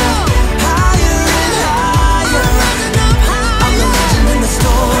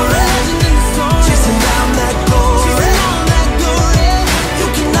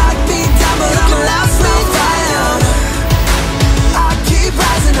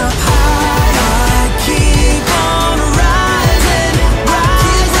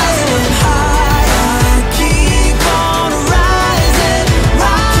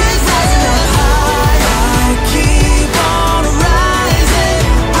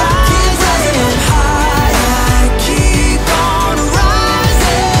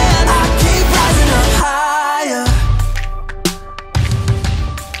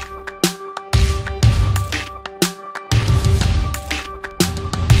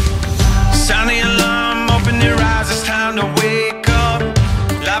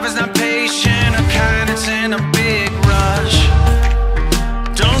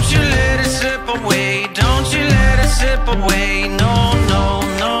 away. Don't you let it slip away. No, no,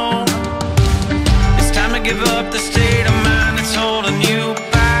 no. It's time to give up the state of mind that's holding you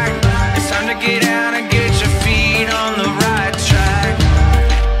back. It's time to get out and get your feet on the right track.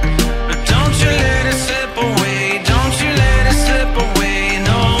 But don't you let it slip away. Don't you let it slip away.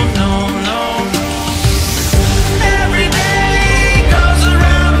 No, no, no. Every day goes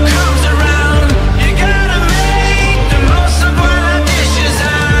around, comes around. You gotta make the most of what life dishes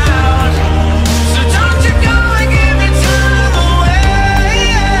out. So don't you go and give your time away.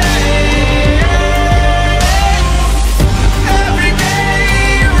 Every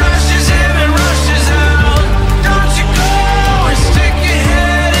day rushes in and rushes out. Don't you go and stick your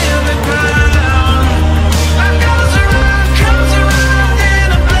head in the ground. Life goes around, comes around in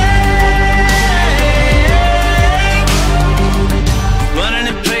a blink. Running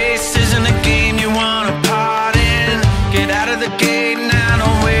in place isn't a game you wanna part in. Get out of the gate now,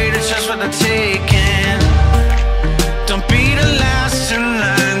 don't wait, it's just for the taking. Don't be the last in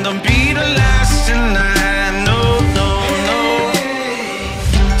line, don't be the last in line. No, no, no.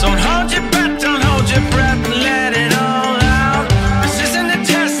 Don't hold your breath, don't hold your breath, let it all out. This isn't a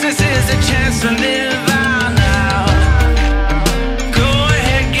test, this is a chance to live out now. Go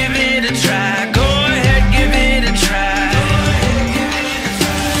ahead, give it a try. Go ahead, give it a try.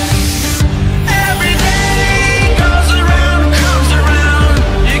 Every day goes around, comes around.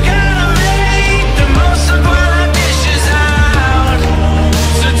 You gotta make the most of what life dishes out.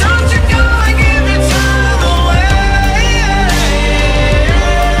 So don't you go and give your time away.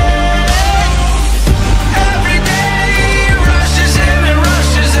 Every day rushes in and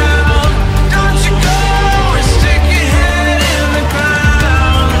rushes out. Don't you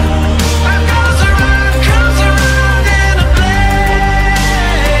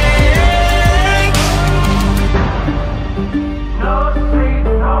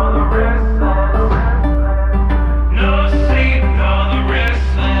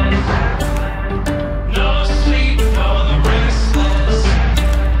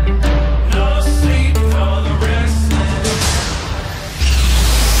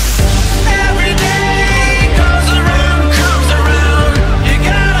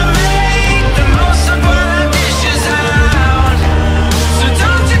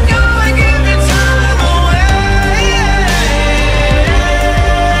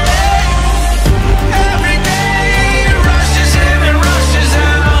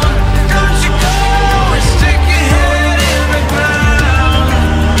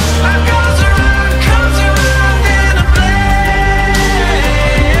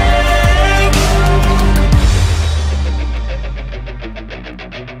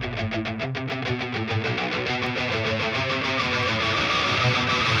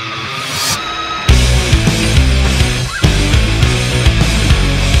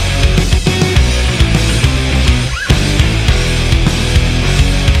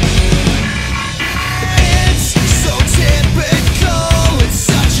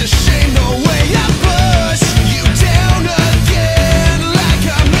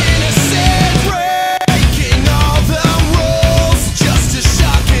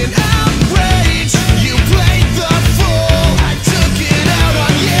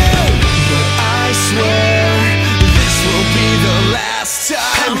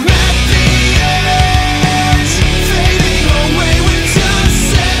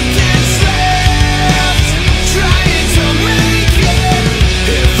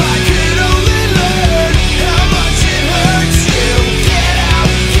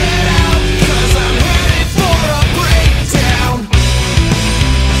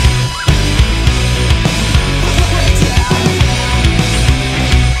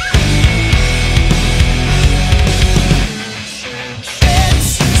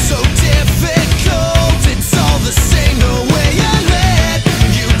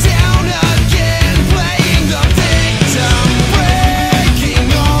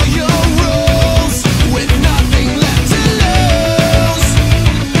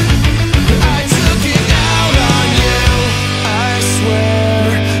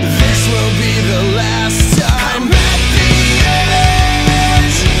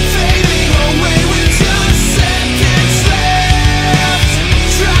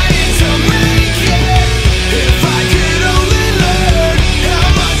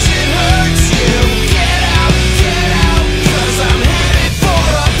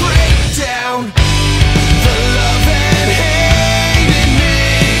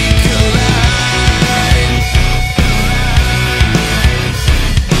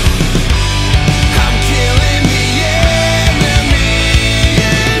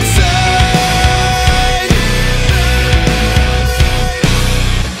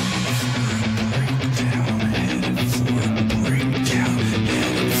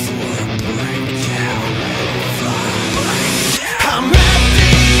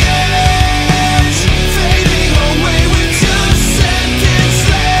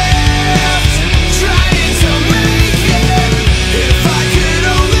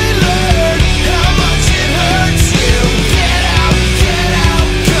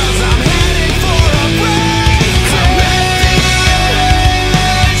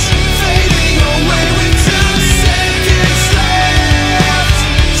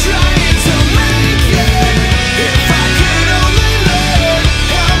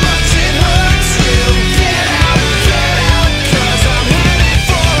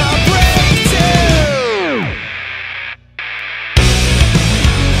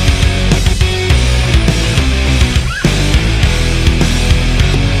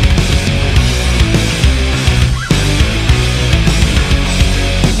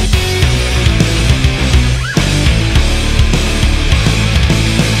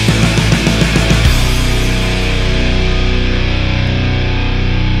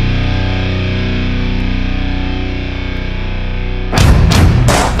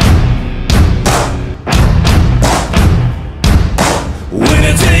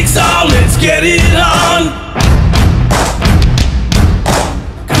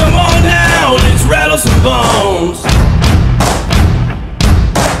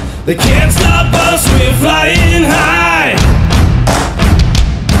They can't stop us, we're flying high.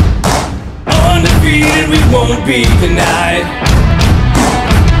 Undefeated, we won't be denied.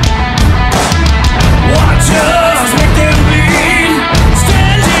 Watch us make them bleed.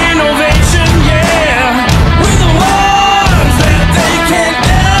 Standing ovation, yeah. We're the ones that they can't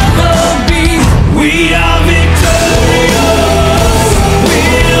ever be. We are victorious.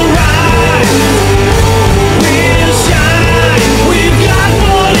 We'll rise. We'll shine. We've got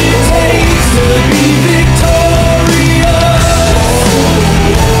what it takes to be victorious.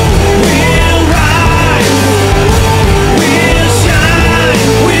 We'll rise. We'll shine.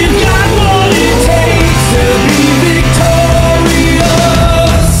 We've got what it takes to be victorious.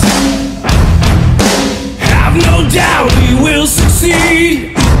 Have no doubt we will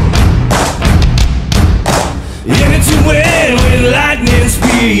succeed. In it to win with lightning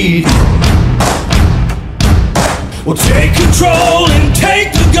speed. We'll take control and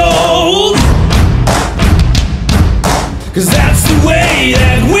take the gold. 'Cause that's the way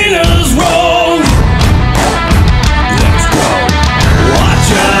that winners roll. Let's go. Watch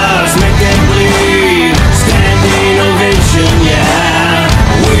us make them bleed. Standing ovation, yeah.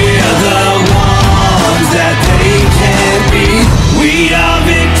 We're the ones that they can't beat. We are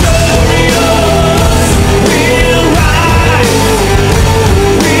victorious. We'll rise.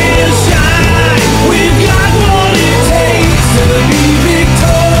 We'll shine. We've got what it takes to be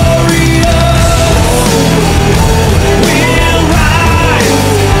victorious. We'll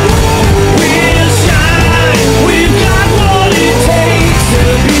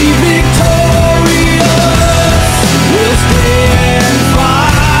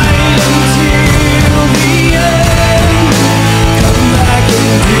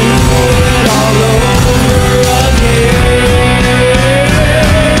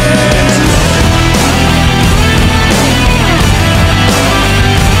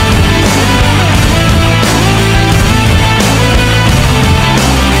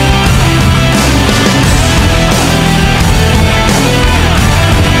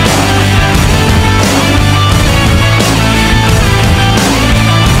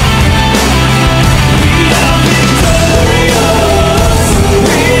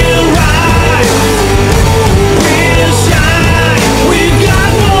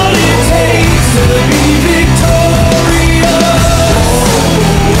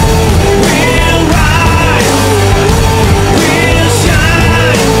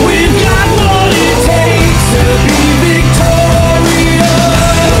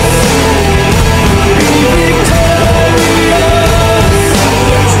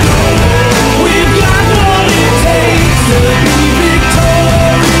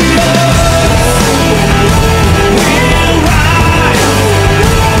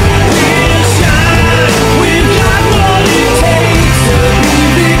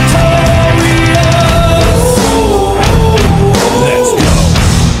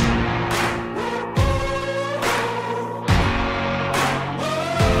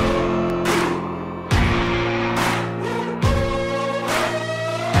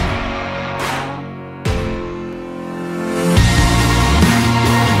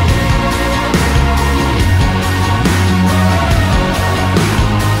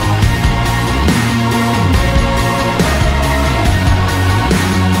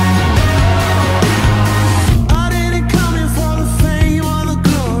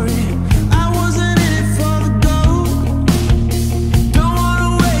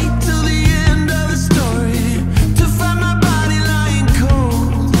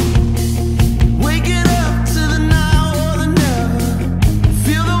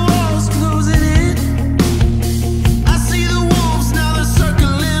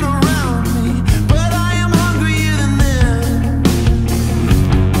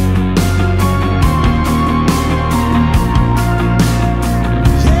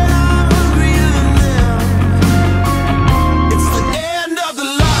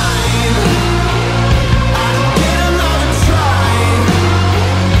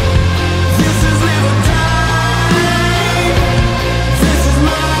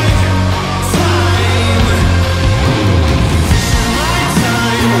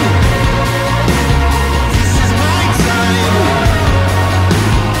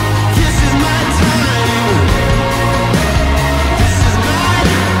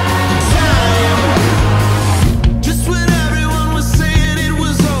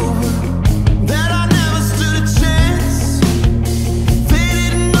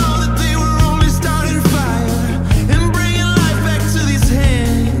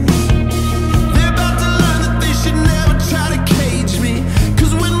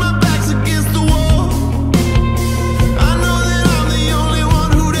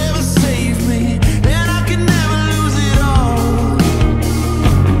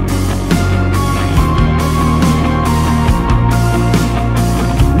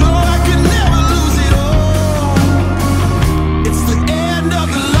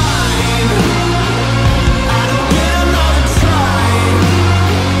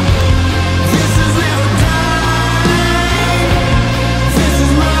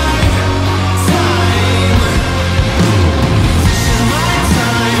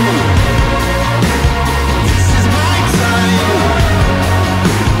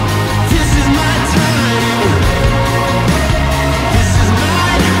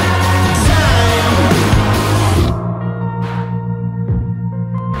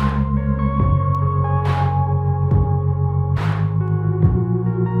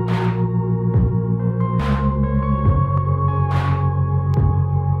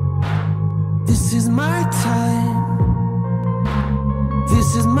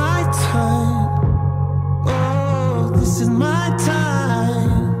my time. Oh, this is my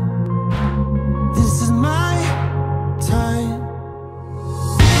time. This is my time.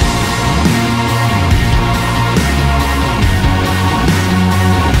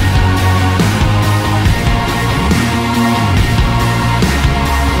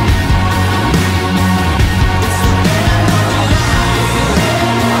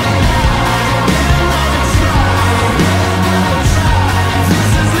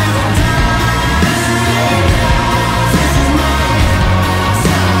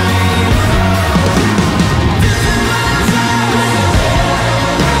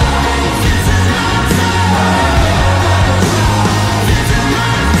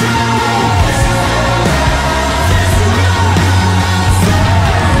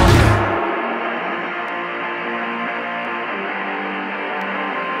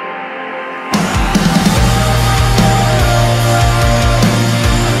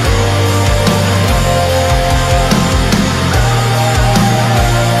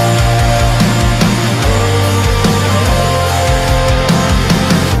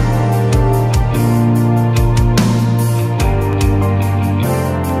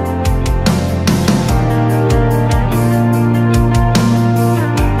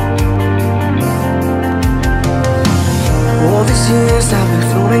 I've been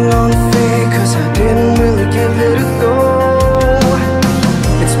floating on fate, 'cause I didn't really give it a go.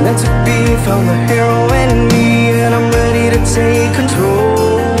 It's meant to be, found the hero in me, and I'm ready to take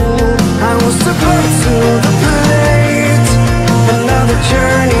control. I was supposed to the plate, another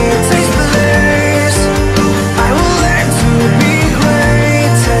journey takes place. I will learn to be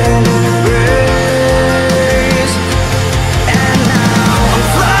great and embrace. And now I'm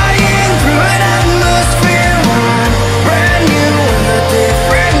flying through an atmosphere, one brand new with a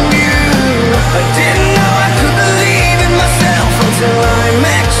different view. I didn't know I could believe in myself until I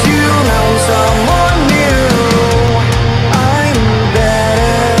met you. Now I'm someone new. I'm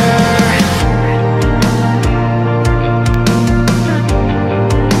better.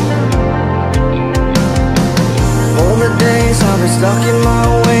 All the days I've been stuck in my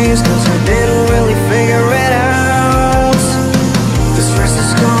ways, 'cause I didn't really figure it out. The stress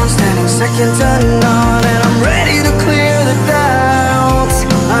is gone, standing second to none, and I'm ready to clear the doubts.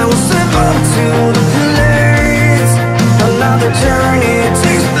 I will step up to the plate, another journey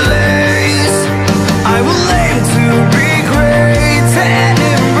takes place. I will aim to be great and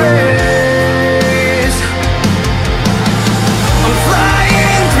embrace. I'm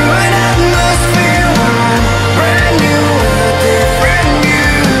flying through an atmosphere, one brand new with a different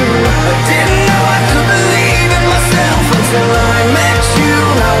view. I didn't know I could believe in myself until I met you.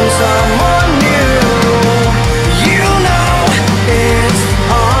 Now I'm someone new. You know it's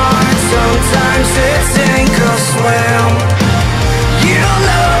hard sometimes to sink or swim. You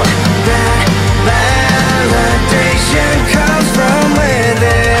know that validation comes from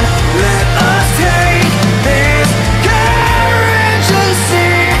within. Let us take this courage and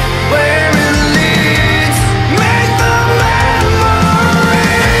see where it leads. Make the memories.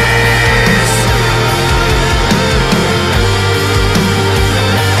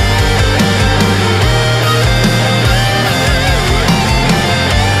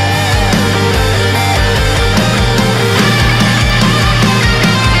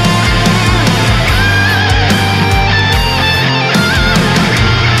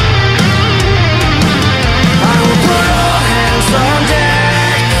 I will put all hands on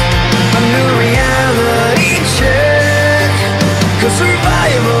deck, a new reality check, 'cause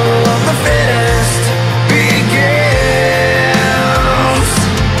survival of the fittest begins.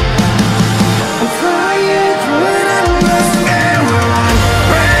 I'm flying through an atmosphere, one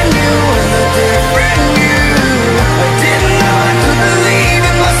brand new with a different view. I didn't know I could believe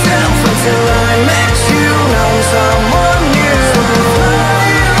in myself until I met you. Now I'm someone new.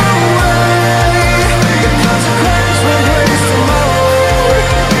 Flying away, the consequence will grace tomorrow.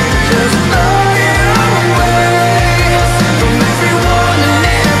 Just flying away from everyone and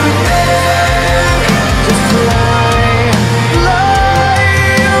everything.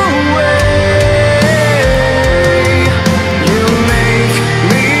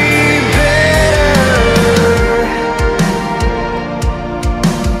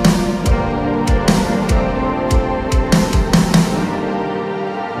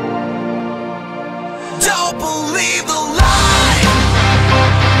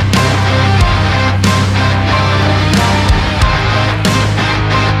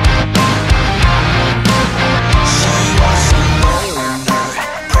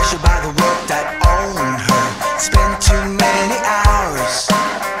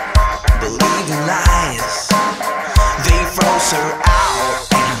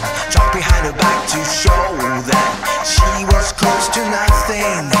 back to show that she was close to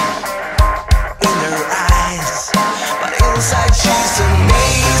nothing in her eyes, but inside she's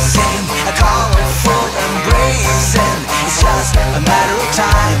amazing, colorful, embracing. It's just a matter of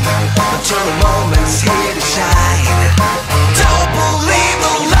time until the moment's here to shine. Don't believe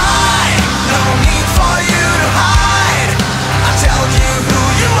the lie, no need for you to hide. I tell you who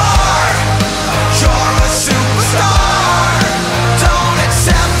you are, you're a superstar. Don't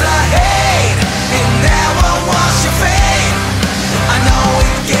accept the hate, it never was your fate. I know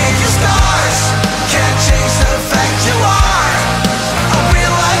it gave you scars, can't change the fact you are a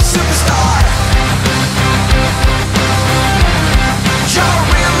real life superstar. You're a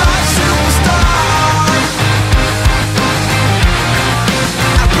real life superstar,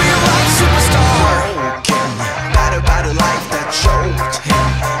 a real life superstar. Broken, battered by the life that choked him,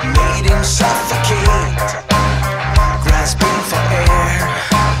 made him suffocate, grasping for air.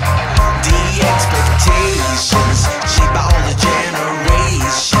 The expectations shaped by all the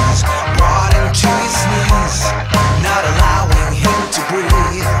generations brought him to his knees, not allowing him to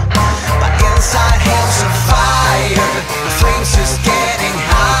breathe. But inside him's a fire, the flames just getting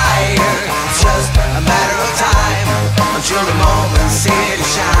higher. It's just a matter of time until the moment's here to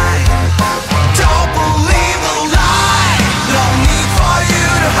shine. Don't believe the lie, no need for you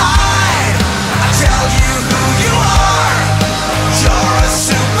to hide. I tell you who you are, you're a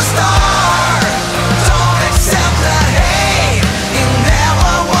superstar. Don't accept the hate, it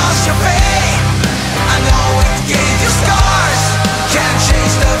never was your fate. I know it gave you scars, can't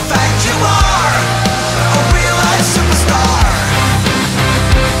change the fact you are a real life superstar.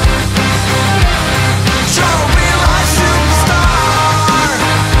 You're a real life superstar,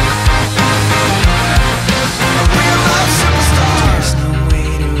 a real life superstar. There's no way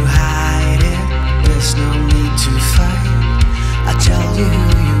to hide it, there's no need to fight. I tell you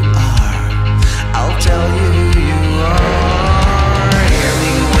who you are, I'll tell you who you are. Hear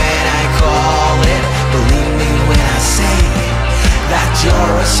me when I call it, believe me when I say that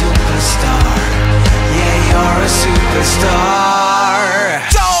you're a superstar. Yeah, you're a superstar.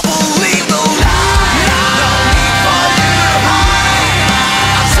 Don't believe the lie, no need for you to hide.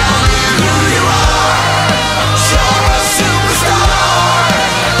 I'll tell you who you are, you're a superstar.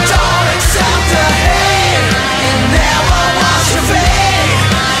 Don't accept the hate, it never was your fate.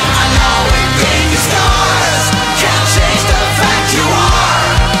 I know it gave you scars, can't change the fact you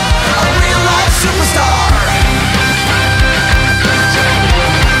are a real life superstar.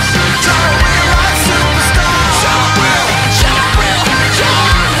 You're a real life superstar.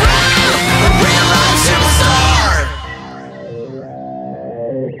 A real life superstar.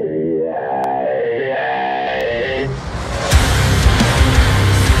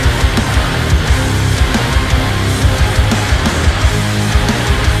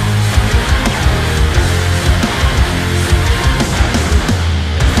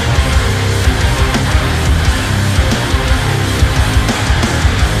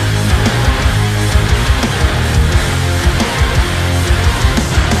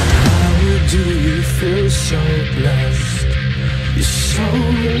 Do you feel so blessed? You're so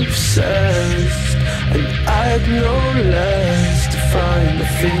obsessed, and I'd know less to find the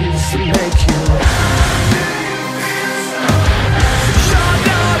things that make you. You're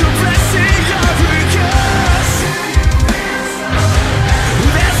not oppressing your recurse.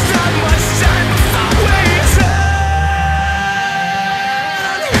 There's not much time before we turn.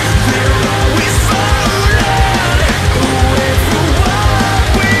 We're always falling away from what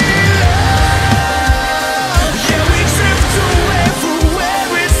we love. Yeah, we drift away from where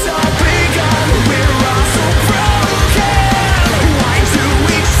it's all begun. We're all so broken. Why do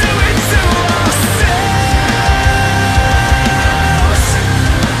we do it to ourselves?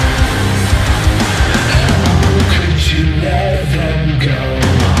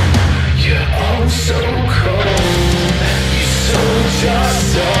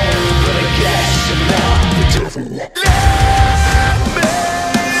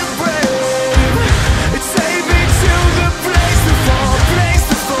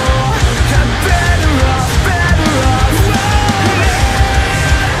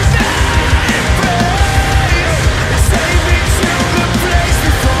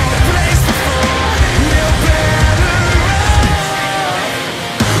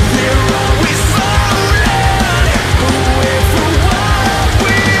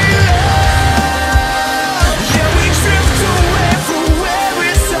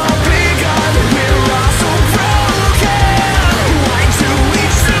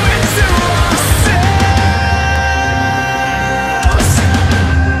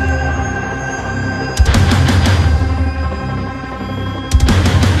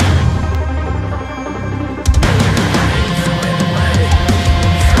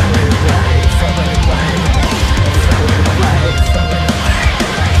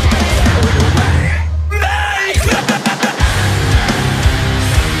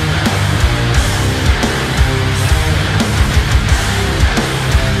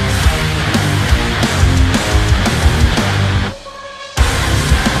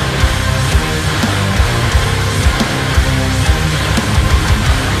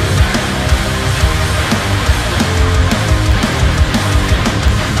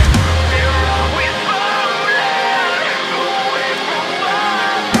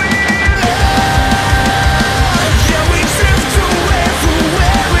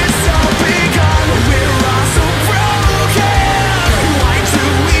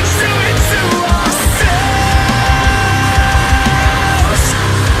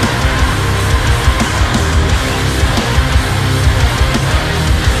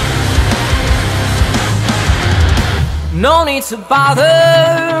 No need to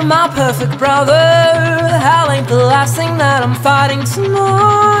bother, my perfect brother. Hell ain't the last thing that I'm fighting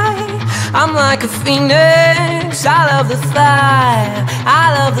tonight. I'm like a phoenix, I love the fire.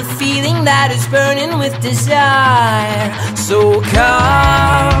 I love the feeling that is burning with desire. So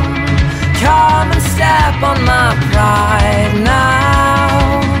come and step on my pride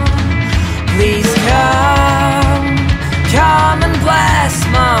now. Please come and bless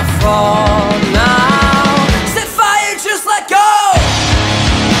my fall now. Set fire, just let go.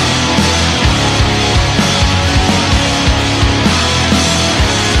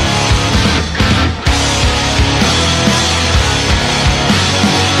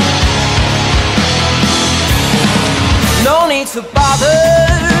 No need to bother,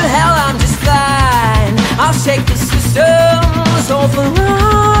 hell I'm just fine. I'll shake the systems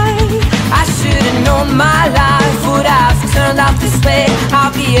override. I should've known my life would have turned out this way.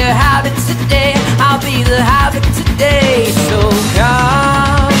 I'll be a habit today, I'll be the habit today. So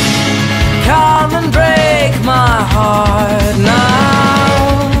come and break my heart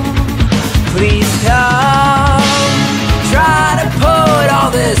now. Please come, try to put all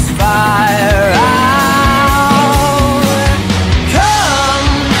this fire out.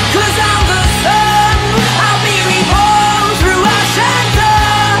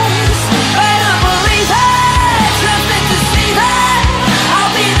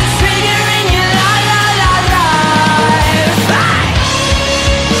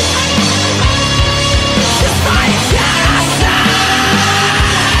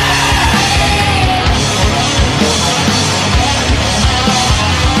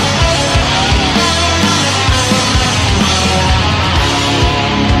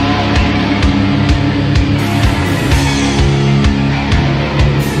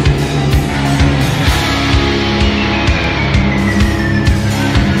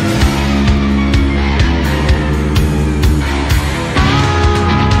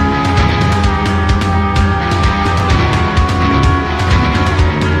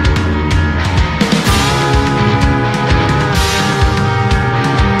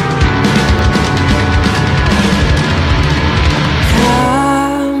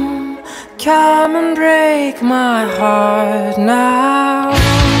 Come and break my heart now.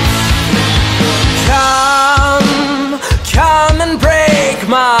 Come and break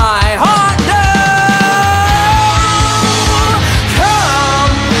my heart now.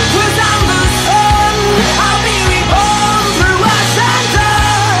 Come, 'cause I'm the sun. I'll be reborn through ash and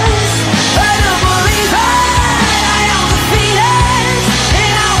dust. I don't believe it, I am defeated,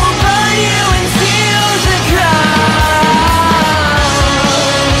 and I will burn you until the ground.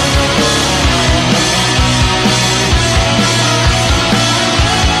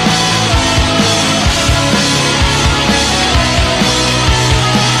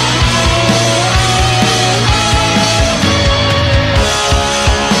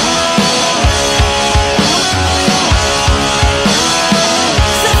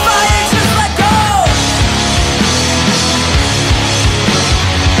 Set fire, just let go.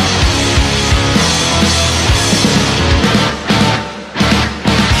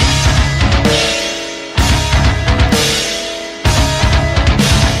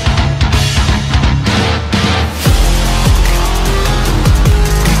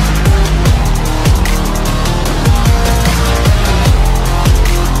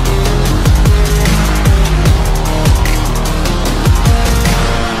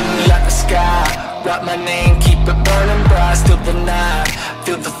 Like the sky, write my name, keep it burning bright. Still the night,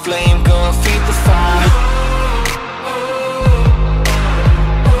 feel the flame, go and feed the fire.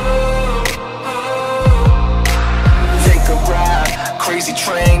 Take a ride, crazy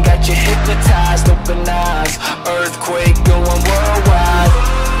train, got you hypnotized. Open eyes, earthquake going worldwide.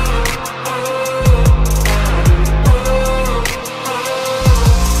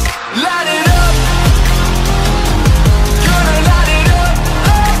 Light it up, gonna light it up,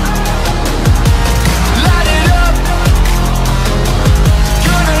 light it up,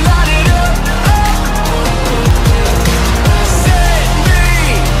 gonna light it up, set me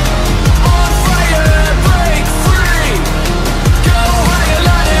on fire, break free, go higher,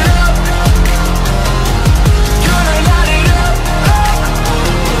 light it up, gonna light it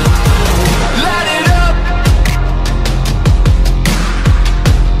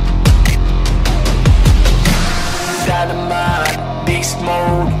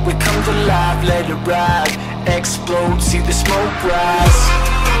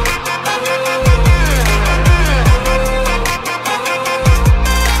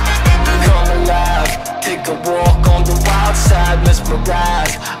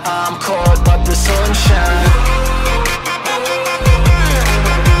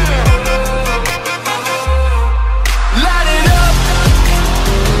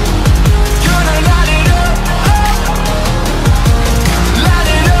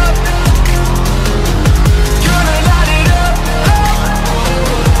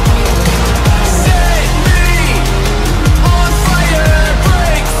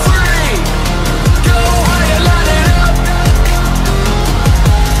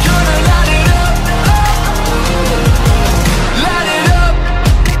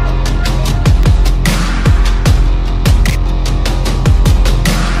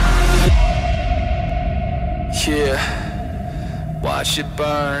watch it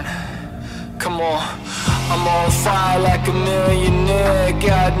burn. Come on, I'm on fire like a millionaire.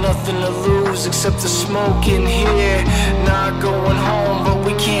 Got nothing to lose except the smoke in here. Not going home, but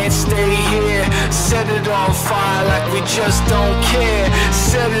we can't stay here. Set it on fire like we just don't care.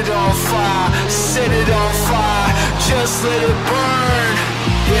 Set it on fire, set it on fire. Just let it burn,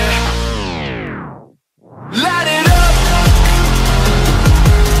 yeah. Light it up.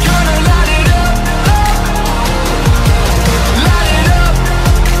 Gonna light it up, light it up.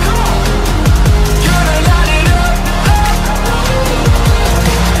 Come on. Gonna light it up,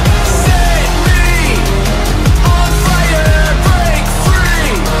 set me on fire, break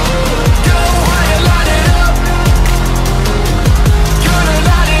free. Go higher, light it up. Gonna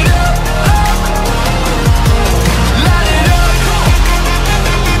light it up, light it up.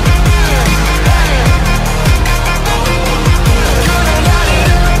 Gonna light it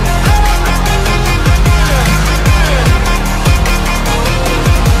up.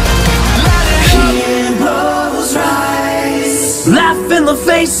 Heroes rise, laugh in the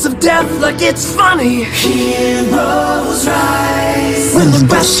face of death like it's funny. Heroes rise, when the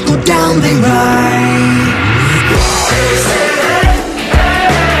rest go down they rise.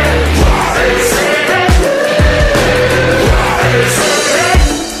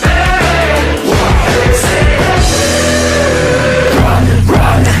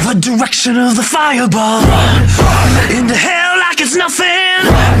 The direction of the fireball, into hell like it's nothing,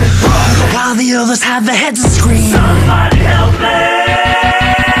 while the others hide their heads and scream. Somebody help me!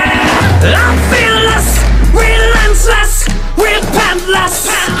 I'm fearless, relentless, repentless.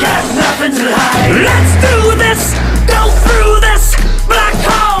 Got nothing to hide. Let's do this, go through this black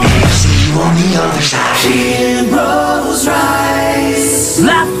hole. See you on the other side. Heroes rise,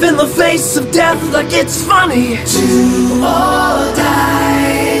 laugh in the face of death like it's funny. Do or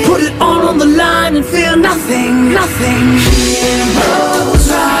die, put it all on the line and fear nothing, nothing. Heroes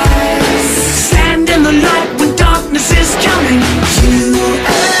rise, stand in the light when darkness is coming. You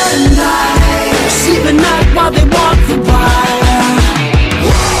and I sleep at night while they walk the wire.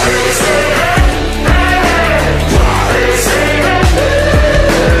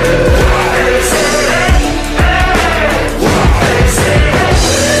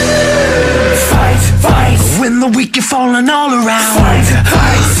 Fight, fight, when the weak are falling all around. Fight,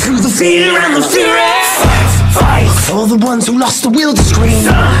 fight, through the fear and the fury. Fight, fight, for the ones who lost the will to scream.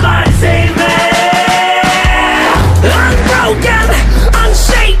 Somebody save me! Unbroken,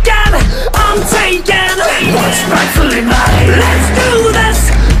 unshaken, untaken. What's rightfully mine? Let's do this,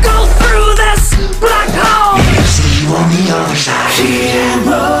 go through this black hole. See you on the other side.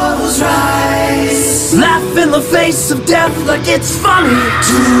 Heroes rise, laugh in the face of death like it's funny.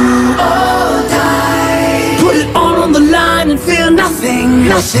 Do or die, put it all on the line and fear nothing,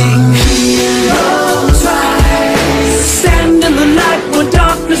 nothing. Heroes rise, stand in the light when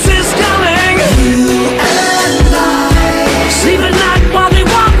darkness is coming. You and I sleep at night while they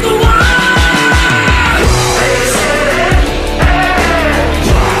walk the wire.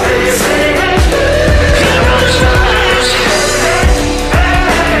 Heroes rise.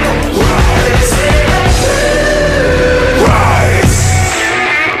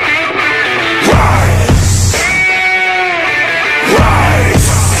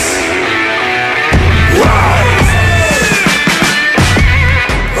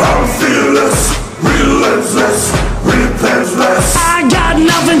 I got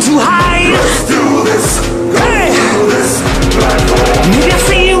nothing to hide.